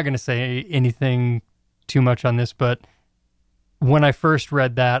not going to say anything too much on this, but when I first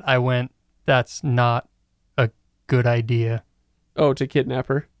read that, I went, that's not a good idea. Oh, to kidnap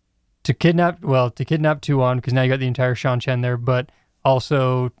her? To kidnap Tuon, because now you got the entire Shan Chen there, but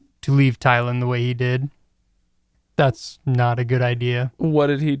also to leave Tylan the way he did. That's not a good idea. What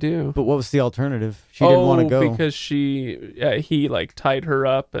did he do? But what was the alternative? She didn't want to go. Because he like tied her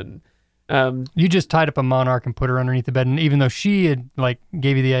up and You just tied up a monarch and put her underneath the bed, and even though she had like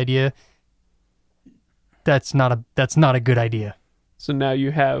gave you the idea, that's not a good idea. so now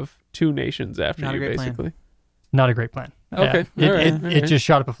you have two nations after Not a you, great plan. basically. Not a great plan. Okay. Yeah. All right. It All right. just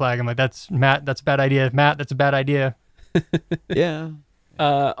shot up a flag. I'm like, that's Matt. That's a bad idea. Matt, that's a bad idea. Yeah.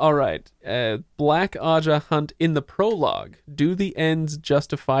 All right. Black Aja hunt in the prologue. Do the ends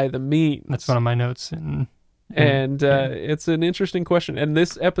justify the means? That's one of my notes. And It's an interesting question. And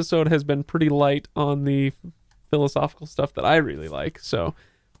this episode has been pretty light on the philosophical stuff that I really like. So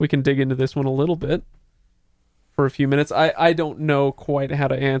we can dig into this one a little bit for a few minutes. I don't know quite how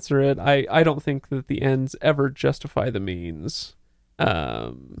to answer it. I don't think that the ends ever justify the means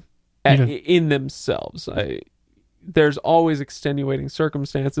in themselves. There's always extenuating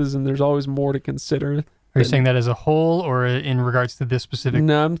circumstances, and there's always more to consider. are you saying that as a whole, or in regards to this specific?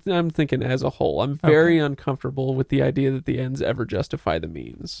 No, I'm thinking as a whole. I'm very uncomfortable with the idea that the ends ever justify the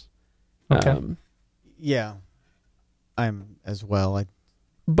means. Okay. Yeah. I'm as well.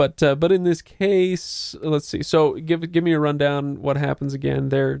 But in this case, let's see. So give me a rundown. What happens again?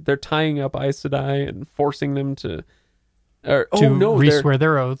 They're tying up Aes Sedai and forcing them to. Re-swear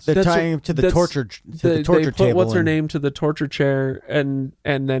their oaths. They're That's tying him to the torture They put table. what's her and- name to the torture chair and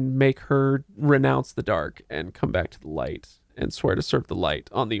then make her renounce the dark and come back to the light and swear to serve the light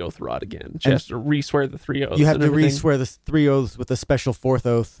on the oath rod again. She has to re-swear the 3 oaths. You have and to everything re-swear the 3 oaths with a special 4th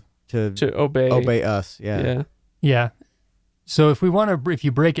oath to obey us. Yeah. Yeah. So if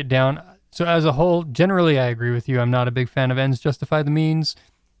you break it down, so as a whole, generally I agree with you. I'm not a big fan of ends justify the means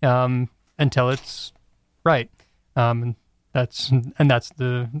until it's right. That's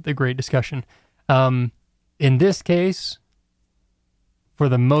the great discussion. In this case, for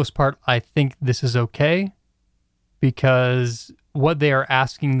the most part, I think this is okay because what they are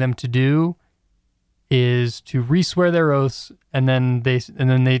asking them to do is to re-swear their oaths, and then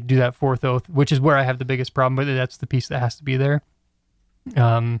they do that 4th oath, which is where I have the biggest problem with it. That's the piece that has to be there.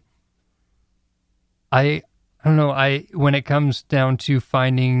 I don't know. When it comes down to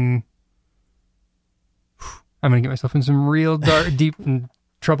finding, I'm gonna get myself in some real dark, deep, and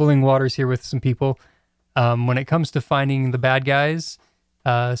troubling waters here with some people. When it comes to finding the bad guys,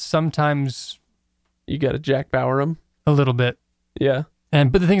 sometimes You got to Jack Bauer them. a little bit. Yeah.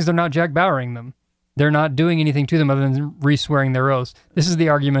 But the thing is, they're not Jack Bowering them. They're not doing anything to them other than re-swearing their oaths. This is the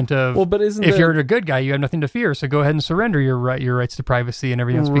argument of, Well, but isn't if you're a good guy, you have nothing to fear, so go ahead and surrender your rights to privacy and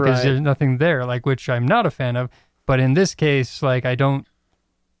everything else because Right. there's nothing there, like, which I'm not a fan of. But in this case, like, I don't...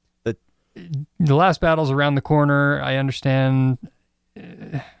 The last battle's around the corner. I understand.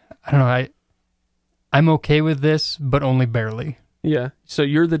 I don't know. I'm okay with this, but only barely. Yeah. So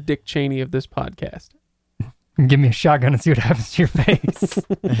you're the Dick Cheney of this podcast. Give me a shotgun and see what happens to your face.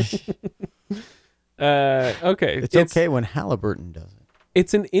 Okay. It's okay when Halliburton does it.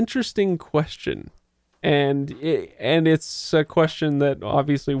 It's an interesting question, and it's a question that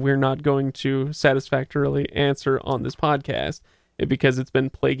obviously we're not going to satisfactorily answer on this podcast because it's been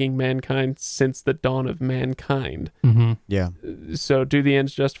plaguing mankind since the dawn of mankind. Mm-hmm. Yeah. So do the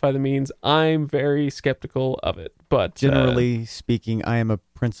ends justify the means? I'm very skeptical of it, but Generally speaking, I am a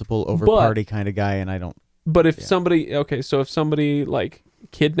principle over But- party kind of guy, and I don't. But if Yeah. somebody like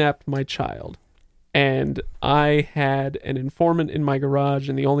kidnapped my child and I had an informant in my garage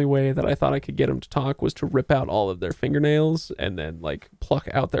and the only way that I thought I could get him to talk was to rip out all of their fingernails and then like pluck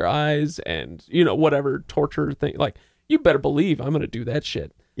out their eyes and, whatever torture thing, like, you better believe I'm going to do that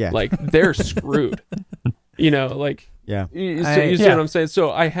shit. Yeah. Like, they're screwed. Like, Yeah. you see what I'm saying? So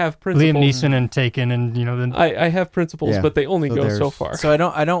I have principles. Liam Neeson and Taken, and then I have principles, Yeah. but they only So go so there's- far. So I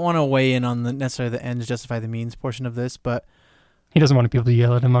don't want to weigh in on necessarily the ends justify the means portion of this, but he doesn't want people to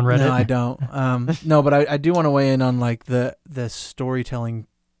yell at him on Reddit. no, I don't. No, but I do want to weigh in on like the storytelling,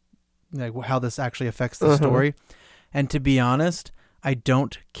 like how this actually affects the story. And to be honest, I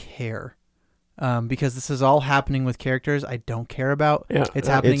don't care. Because this is all happening with characters I don't care about. Yeah. It's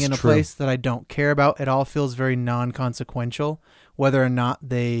happening It's in a true. place that I don't care about. It all feels very non-consequential, whether or not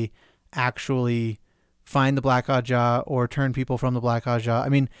they actually find the Black Aja or turn people from the Black Aja. I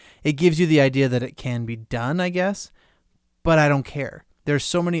mean, it gives you the idea that it can be done, I guess, but I don't care. There's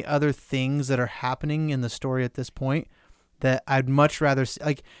so many other things that are happening in the story at this point that I'd much rather see.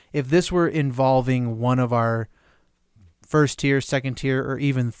 Like, if this were involving one of our first tier, second tier, or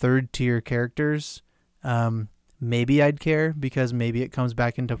even third tier characters, maybe I'd care because maybe it comes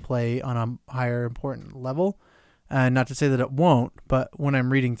back into play on a higher important level. Not to say that it won't, but when I'm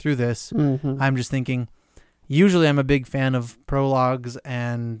reading through this, I'm just thinking, usually I'm a big fan of prologues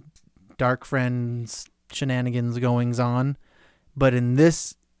and Dark Friends shenanigans goings on. But in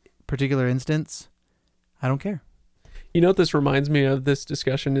this particular instance, I don't care. You know what this reminds me of, this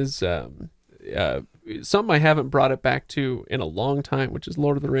discussion, is something I haven't brought it back to in a long time, which is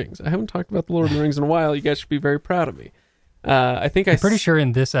Lord of the Rings. I haven't talked about the Lord of the Rings in a while. You guys should be very proud of me. I'm pretty sure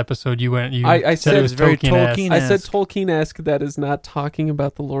in this episode I said it was very Tolkien-esque. Tolkien-esque. I said Tolkien-esque. That is not talking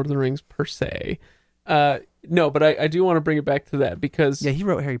about the Lord of the Rings per se. No, but I do want to bring it back to that because... Yeah, he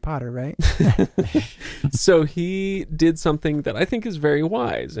wrote Harry Potter, right? So he did something that I think is very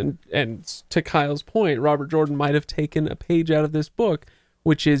wise. And to Kyle's point, Robert Jordan might have taken a page out of this book,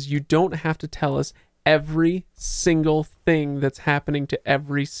 which is you don't have to tell us every single thing that's happening to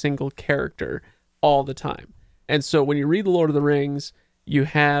every single character all the time. And so when you read The Lord of the Rings, you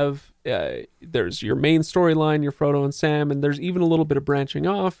have, there's your main storyline, your Frodo and Sam, and there's even a little bit of branching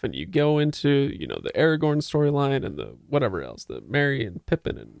off, and you go into, the Aragorn storyline and the whatever else, the Merry and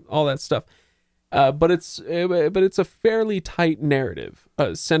Pippin and all that stuff. But it's a fairly tight narrative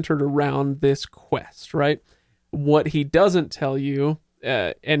centered around this quest, right? What he doesn't tell you,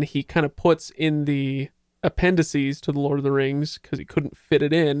 and he kind of puts in the appendices to The Lord of the Rings because he couldn't fit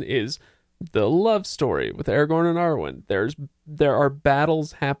it in, is the love story with Aragorn and Arwen. There are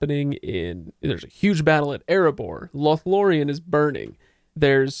battles happening there's a huge battle at Erebor. Lothlorien is burning.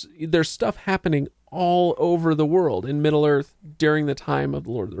 There's stuff happening all over the world in Middle-earth during the time of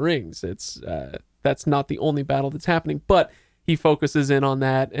the Lord of the Rings. That's not the only battle that's happening, but he focuses in on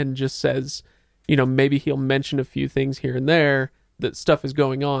that and just says, maybe he'll mention a few things here and there that stuff is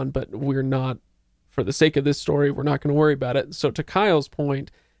going on, but we're not, for the sake of this story, we're not going to worry about it. So to Kyle's point,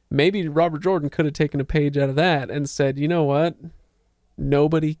 maybe Robert Jordan could have taken a page out of that and said, you know what?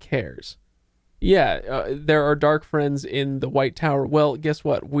 Nobody cares. Yeah, there are dark friends in the White Tower. Well, guess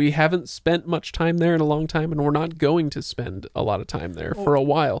what? We haven't spent much time there in a long time, and we're not going to spend a lot of time there for a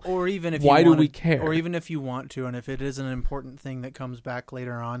while. Or even if why do we care? Or even if you want to, and if it is an important thing that comes back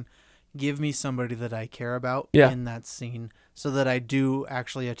later on, give me somebody that I care about in that scene, so that I do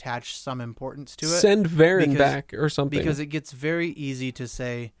actually attach some importance to it. Send Varen back or something. Because it gets very easy to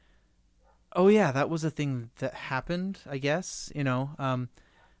say, oh yeah, that was a thing that happened, I guess,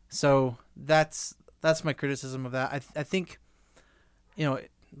 so that's my criticism of that. I think,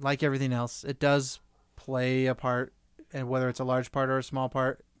 like everything else, it does play a part, and whether it's a large part or a small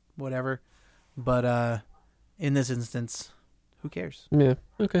part, whatever. But in this instance, who cares? Yeah.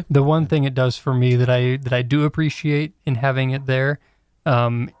 Okay. The one thing it does for me that I do appreciate in having it there,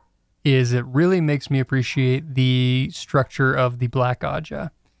 is it really makes me appreciate the structure of the Black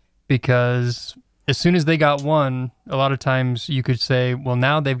Aja. Because as soon as they got one, a lot of times you could say, well,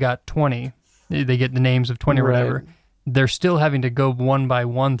 now they've got 20. They get the names of 20 or whatever. They're still having to go one by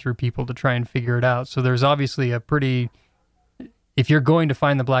one through people to try and figure it out. So there's obviously if you're going to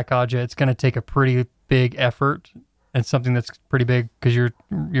find the Black Aja, it's going to take a pretty big effort. And something that's pretty big because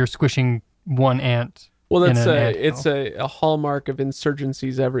you're squishing one ant. Well, it's a hallmark of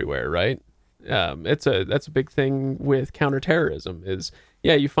insurgencies everywhere, right? That's a big thing with counterterrorism is,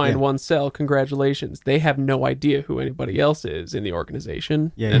 you find one cell, congratulations. They have no idea who anybody else is in the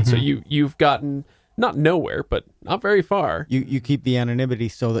organization. Yeah. And so you've gotten not nowhere, but not very far. You keep the anonymity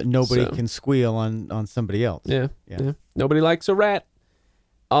so that nobody can squeal on somebody else. Yeah. Nobody likes a rat.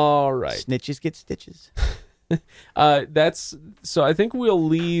 All right. Snitches get stitches. So I think we'll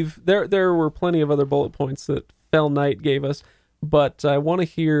leave there were plenty of other bullet points that Fell Knight gave us, but I want to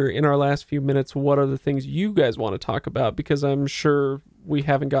hear in our last few minutes what are the things you guys want to talk about, because I'm sure we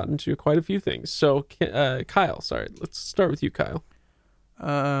haven't gotten to quite a few things. So Kyle, sorry, let's start with you, Kyle.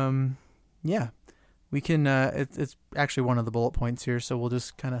 Yeah, we can it's actually one of the bullet points here, so we'll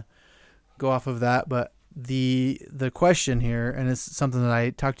just kind of go off of that. But the question here, and it's something that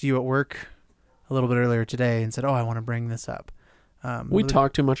I talked to you at work a little bit earlier today and said, I want to bring this up. We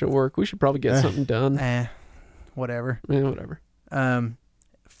talk too much at work. We should probably get something done. Whatever. Yeah, whatever.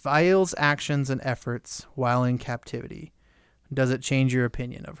 Fael's actions and efforts while in captivity. Does it change your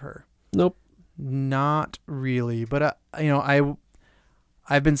opinion of her? Nope. Not really. But,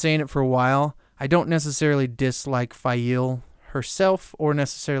 I've been saying it for a while. I don't necessarily dislike Fael herself or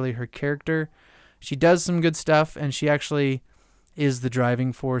necessarily her character. She does some good stuff, and she actually is the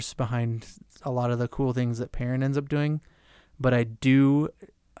driving force behind a lot of the cool things that Perrin ends up doing. But I do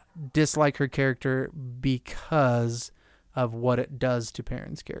dislike her character because of what it does to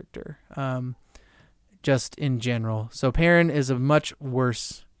Perrin's character, just in general. So Perrin is a much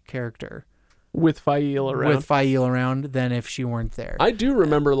worse character with Fael around than if she weren't there. I do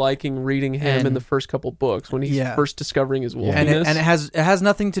remember liking reading him in the first couple books when he's first discovering his wolfiness. And it has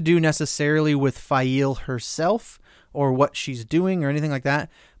nothing to do necessarily with Fael herself or what she's doing or anything like that,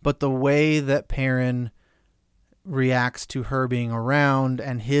 but the way that Perrin reacts to her being around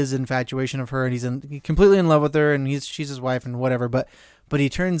and his infatuation of her, and he's completely in love with her, and she's his wife and whatever, but he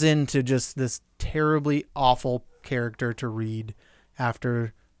turns into just this terribly awful character to read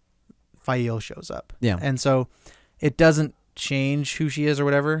after Faile shows up. Yeah. And so it doesn't change who she is or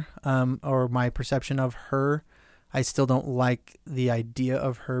whatever, or my perception of her. I still don't like the idea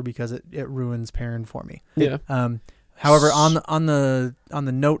of her because it ruins Perrin for me. Yeah. However, on the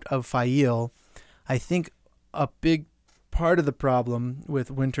note of Faile, I think a big part of the problem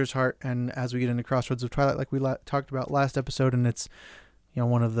with Winter's Heart, and as we get into Crossroads of Twilight, like we talked about last episode, and it's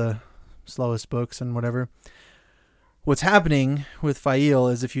one of the slowest books and whatever. What's happening with Faile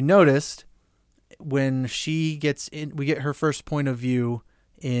is, if you noticed, when she gets in, we get her first point of view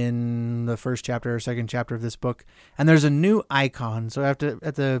in the first chapter or second chapter of this book, and there's a new icon. So at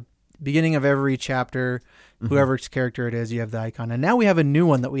the beginning of every chapter, whoever's character it is, you have the icon, and now we have a new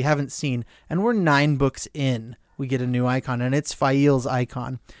one that we haven't seen, and we're 9 books in. We get a new icon, and it's Faile's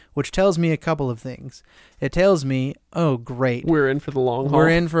icon, which tells me a couple of things. It tells me, oh, great. We're in for the long haul. We're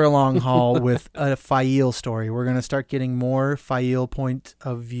in for a long haul with a Faile story. We're going to start getting more Faile point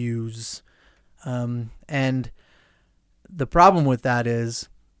of views. And the problem with that is,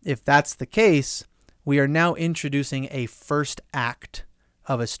 if that's the case, we are now introducing a first act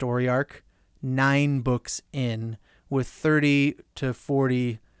of a story arc, 9 books in, with 30 to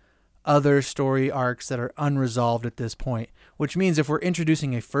 40 other story arcs that are unresolved at this point, which means if we're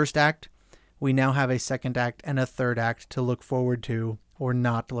introducing a first act, we now have a second act and a third act to look forward to or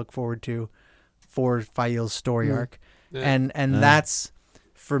not to look forward to for Faile's story arc. Yeah. And that's,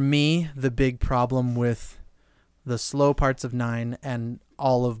 for me, the big problem with the slow parts of 9 and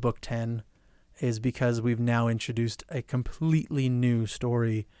all of book 10 is because we've now introduced a completely new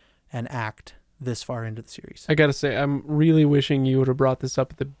story and act this far into the series. I gotta say, I'm really wishing you would have brought this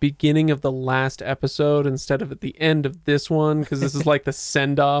up at the beginning of the last episode instead of at the end of this one, because this is like the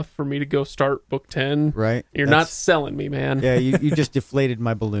send-off for me to go start book 10. Right. You're not selling me, man. Yeah, you just deflated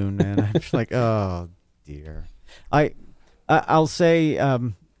my balloon, man. I'm just like, oh dear. I'll say,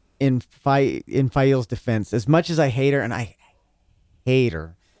 in Faile's defense, as much as I hate her, and I hate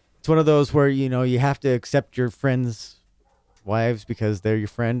her, it's one of those where you have to accept your friends' wives because they're your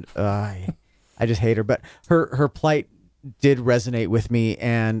friend. I just hate her, but her plight did resonate with me,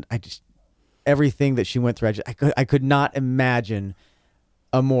 and everything that she went through, I could not imagine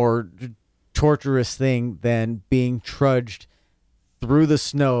a more torturous thing than being trudged through the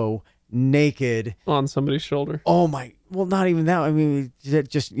snow naked On somebody's shoulder. Oh my! Well, not even that. I mean,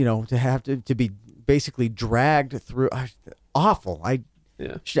 just to have to be basically dragged through. Awful. I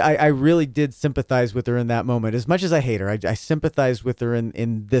really did sympathize with her in that moment. As much as I hate her, I sympathized with her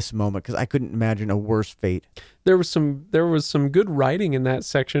in this moment because I couldn't imagine a worse fate. There was some good writing in that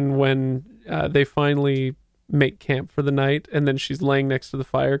section when they finally make camp for the night, and then she's laying next to the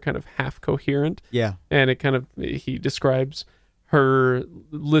fire, kind of half coherent. Yeah, and he describes her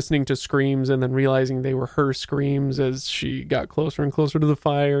listening to screams and then realizing they were her screams as she got closer and closer to the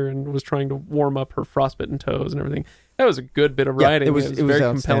fire and was trying to warm up her frostbitten toes and everything. That was a good bit of writing. It was very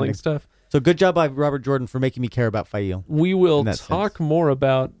compelling stuff. So good job by Robert Jordan for making me care about Faile. We will talk more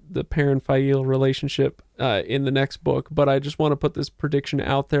about the Perrin-Faile relationship in the next book, but I just want to put this prediction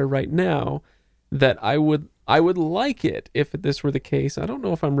out there right now that I would like it if this were the case. I don't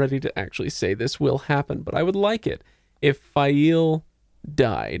know if I'm ready to actually say this will happen, but I would like it if Faile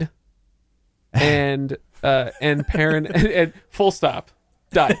died and Perrin and full stop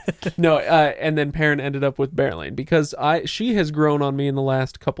died. No, and then Perrin ended up with Berelain because she has grown on me in the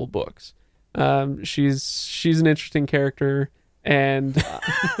last couple books. She's an interesting character, and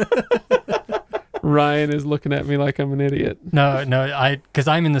Ryan is looking at me like I'm an idiot. No, because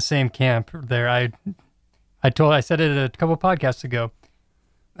I'm in the same camp there. I said it a couple podcasts ago.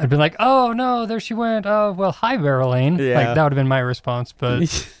 I'd been like, oh no, there she went. Oh well, hi Berelain. Yeah. Like that would have been my response,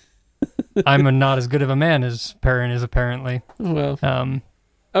 but I'm not as good of a man as Perrin is apparently. Well,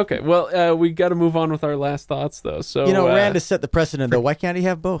 okay. Well, we got to move on with our last thoughts though. So Rand has set the precedent though. Why can't he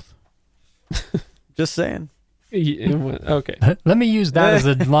have both? Just saying. Okay. Let me use that as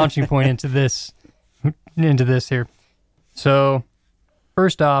a launching point into this here. So,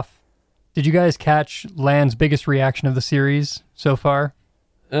 first off, did you guys catch Lan's biggest reaction of the series so far?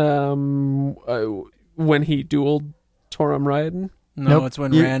 When he dueled Toram Ryden? No, Nope. it's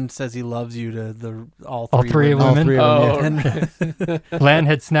when Rand says he loves you to all three women. women. All three of them, Oh, yeah. Lan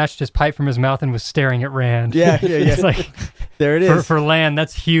had snatched his pipe from his mouth and was staring at Rand. Yeah. It's like, There it is. for Lan,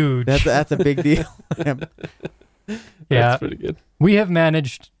 that's huge. That's a big deal. Yeah. That's pretty good. We have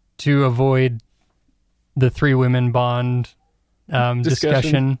managed to avoid the three women bond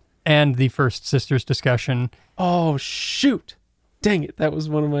discussion and the First Sisters discussion. Oh, shoot. Dang it. That was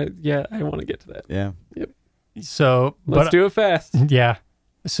one of my... Yeah, I want to get to that. Yeah. So, Let's do it fast. Yeah.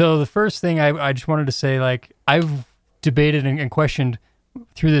 So the first thing I just wanted to say, like, I've debated and questioned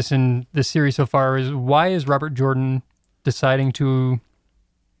through this in this series so far is why is Robert Jordan deciding to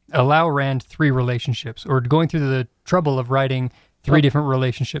allow Rand 3 relationships, or going through the trouble of writing 3 different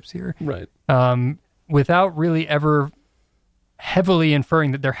relationships here, Right. without really ever heavily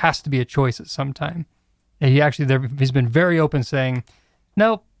inferring that there has to be a choice at some time. And he's been very open saying,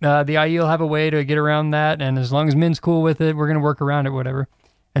 nope, the IE will have a way to get around that, and as long as Min's cool with it, we're going to work around it, whatever.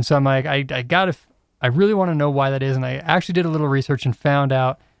 And so I'm like, I really want to know why that is, and I actually did a little research and found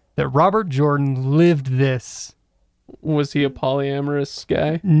out that Robert Jordan lived this. Was he a polyamorous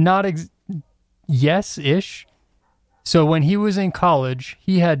guy? Yes-ish. So when he was in college,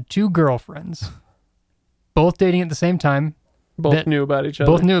 he had 2 girlfriends, both dating at the same time. Both knew about each other.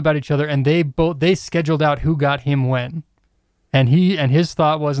 Both knew about each other, and they scheduled out who got him when. And his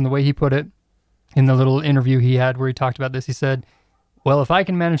thought was, and the way he put it in the little interview he had where he talked about this, he said, well, if I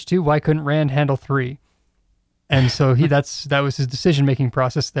can manage 2, why couldn't Rand handle 3? And so that was his decision-making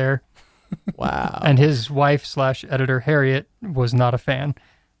process there. Wow. And his wife / editor, Harriet, was not a fan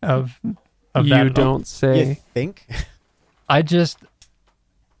of that. You at all. don't say. You think?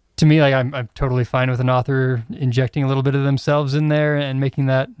 To me, like, I'm totally fine with an author injecting a little bit of themselves in there and making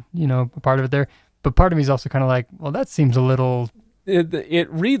that, a part of it there. But part of me is also kind of like, well, that seems a little... It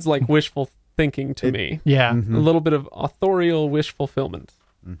reads like wishful thinking to me. Yeah. A little bit of authorial wish fulfillment.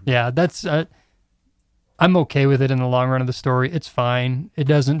 Yeah, that's... I'm okay with it in the long run of the story. It's fine. It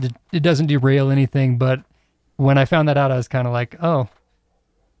doesn't derail anything, but when I found that out, I was kind of like, oh,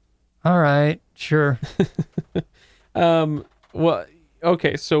 all right, sure. Well,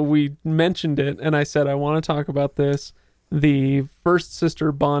 okay, so we mentioned it, and I said I want to talk about this, the First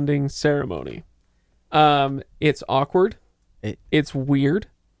Sister bonding ceremony. It's awkward. It's weird.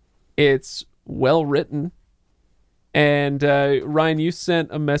 It's well written. And Ryan, you sent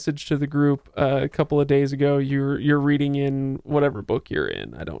a message to the group a couple of days ago. You're reading in whatever book you're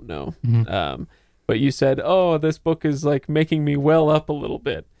in. I don't know. Mm-hmm. But you said, "Oh, this book is like making me well up a little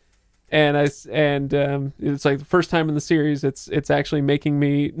bit." And it's like the first time in the series it's actually making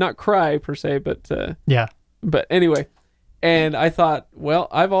me not cry per se, but yeah. But anyway, and I thought, well,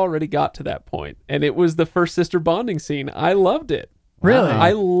 I've already got to that point, and it was the First Sister bonding scene. I loved it. Really?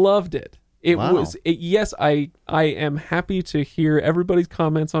 I loved it. Wow. Yes, I am happy to hear everybody's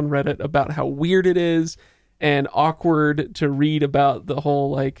comments on Reddit about how weird it is and awkward to read about the whole,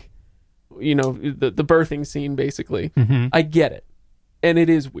 like, the birthing scene, basically. Mm-hmm. I get it. And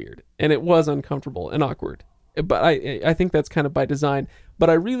it is weird. And it was uncomfortable and awkward. But I think that's kind of by design. But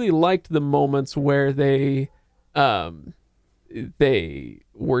I really liked the moments where they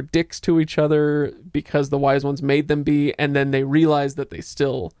were dicks to each other because the wise ones made them be, and then they realized that they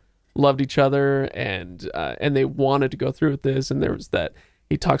still loved each other and they wanted to go through with this. And there was that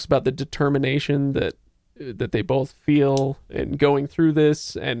he talks about the determination that they both feel in going through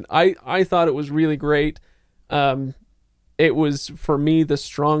this, and I thought it was really great. It was, for me, the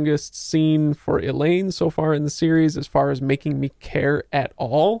strongest scene for Elaine so far in the series, as far as making me care at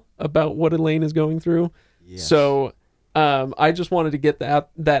all about what Elaine is going through. Yes. So I just wanted to get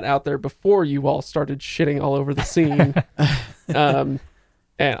that out there before you all started shitting all over the scene.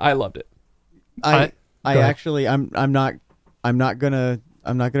 And I loved it. I actually I'm not gonna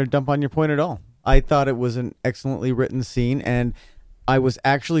dump on your point at all. I thought it was an excellently written scene, and I was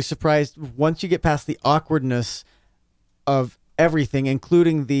actually surprised once you get past the awkwardness of everything,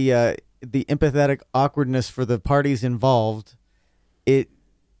 including the empathetic awkwardness for the parties involved. It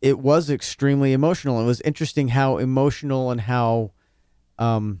was extremely emotional. It was interesting how emotional and how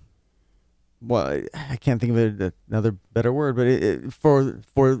well, I can't think of another better word, but for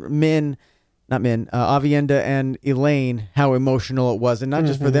Aviendha and Elaine, how emotional it was, and not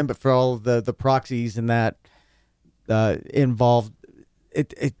just for them, but for all of the proxies and that involved.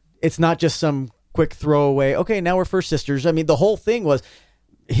 It's not just some quick throwaway. Okay, now we're First Sisters. I mean, the whole thing was,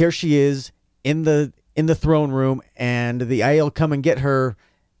 here she is in the throne room, and the Aiel come and get her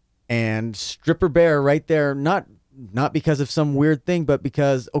and strip her bare right there. Not because of some weird thing, but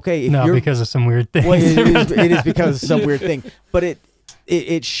because, okay, because of some weird thing. Well, it is because of some weird thing. But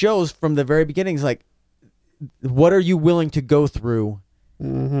it shows from the very beginning, it's like, what are you willing to go through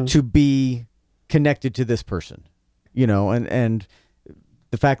to be connected to this person? And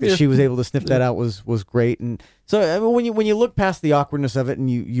the fact that she was able to sniff that out was great. And so, I mean, when you look past the awkwardness of it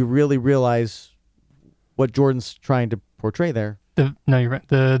and you really realize what Jordan's trying to portray there. No, you're right.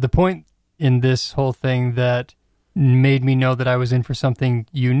 The point in this whole thing that made me know that I was in for something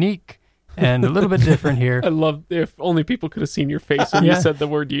unique and a little bit different here. I love if only people could have seen your face when you said the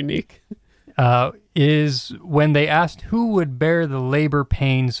word unique. Is when they asked who would bear the labor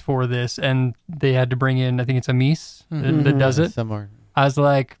pains for this, and they had to bring in, I think it's Amis that does it. Somewhere. I was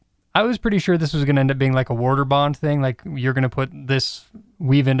like, I was pretty sure this was going to end up being like a Warder Bond thing. Like, you're going to put this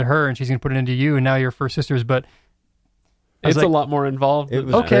weave into her and she's going to put it into you, and now you're first sisters. But It's like, a lot more involved. It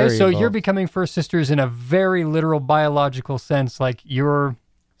was okay, very so involved. you're becoming first sisters in a very literal biological sense. Like,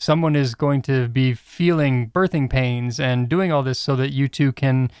 someone is going to be feeling birthing pains and doing all this so that you two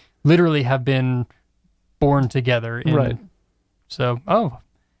can literally have been born together. Right. So, all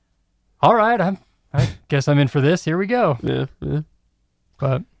right, I guess I'm in for this. Here we go. Yeah.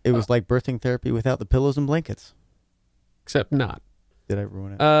 But It was like birthing therapy without the pillows and blankets. Except not. Did I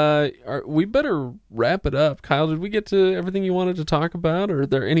ruin it? We better wrap it up. Kyle, did we get to everything you wanted to talk about, or are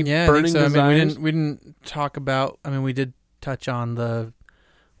there any Yeah, burning I think so. I desires? mean, we didn't talk about. I mean, we did touch on the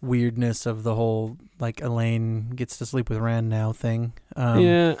weirdness of the whole like Elaine gets to sleep with Rand now thing.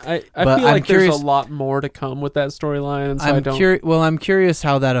 Yeah, I but feel I'm like curious- there's a lot more to come with that storyline, and so I don't. I'm curious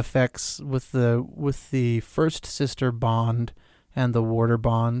how that affects with the first sister bond and the Warder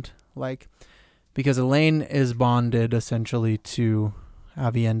bond, like because Elaine is bonded essentially to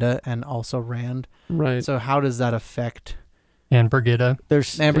Avienda and also Rand. Right. So how does that affect? and Brigitta.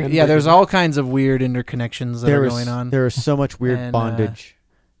 There's There's all kinds of weird interconnections that are going on. There is so much weird And, bondage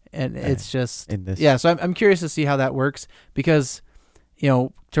And it's just in this. yeah. So I'm curious to see how that works because,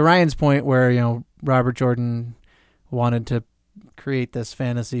 to Ryan's point, where Robert Jordan wanted to create this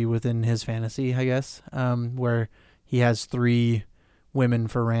fantasy within his fantasy, I guess, where he has 3 women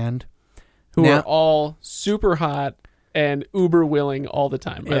for Rand, Who now- are all super hot and uber willing all the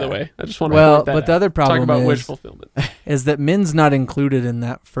time. By the Yeah. way, I just want to Well, point that but the out. other problem Talk about is- wish fulfillment. is that Min's not included in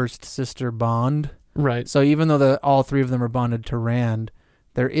that first sister bond. Right. So even though all 3 of them are bonded to Rand,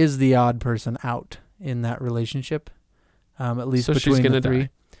 there is the odd person out in that relationship, at least So she's between gonna the 3. die.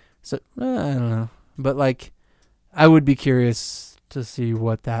 So I don't know, but I would be curious to see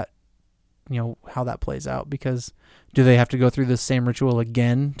what that, how that plays out, because do they have to go through the same ritual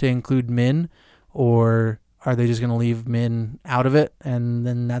again to include Min, or are they just going to leave Min out of it and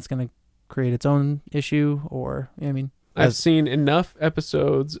then that's going to create its own issue? Or I've seen enough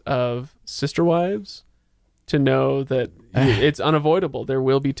episodes of Sister Wives to know that it's unavoidable. There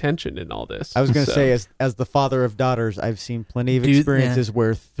will be tension in all this. I was going to So- say, as the father of daughters, I've seen plenty of Dude, experiences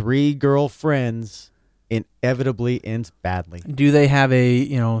where 3 girlfriends inevitably ends badly. do they have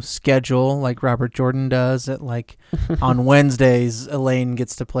a schedule like Robert Jordan does at on Wednesdays Elaine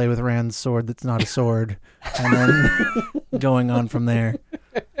gets to play with Rand's sword that's not a sword, and then going on from there?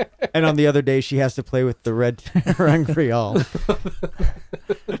 And on the other day, she has to play with the red Rangreal.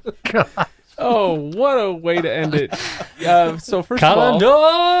 Oh, what a way to end it. So first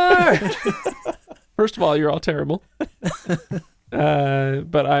of all, you're all terrible.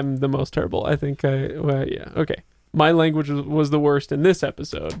 But I'm the most terrible. I think okay. My language was the worst in this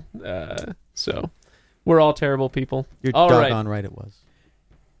episode. So we're all terrible people. You're all doggone right it was.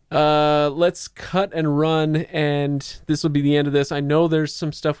 Let's cut and run, and this will be the end of this. I know there's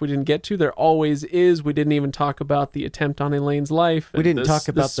some stuff we didn't get to. There always is. We didn't even talk about the attempt on Elaine's life. We didn't talk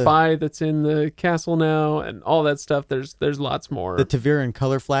about the spy that's in the castle now, and all that stuff. There's lots more. The Taviran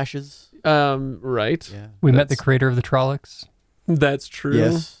color flashes. Right. Yeah. We met the That's- creator of the Trollocs. That's true.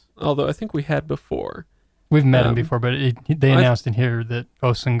 Yes. Although I think we had before. We've met him Um, before, but they I- announced in here that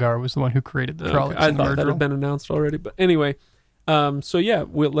Osengar was the one who created the Okay, Trollocs. I and thought that Myrddraal. had been announced already. But anyway, so yeah,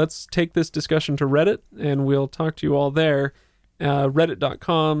 let's take this discussion to Reddit, and we'll talk to you all there.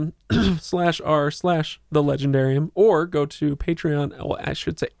 Reddit.com/r/thelegendarium, or go to Patreon. Well, I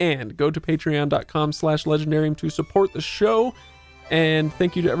should say, and go to patreon.com/legendarium to support the show. And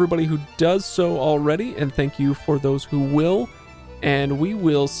thank you to everybody who does so already, and thank you for those who will. And we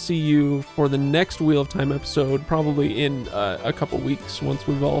will see you for the next Wheel of Time episode, probably in a couple weeks once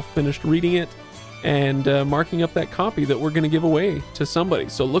we've all finished reading it and marking up that copy that we're going to give away to somebody.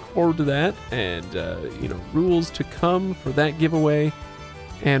 So look forward to that, and rules to come for that giveaway.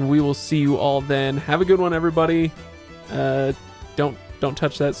 And we will see you all then. Have a good one, everybody. Don't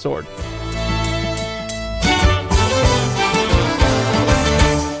touch that sword.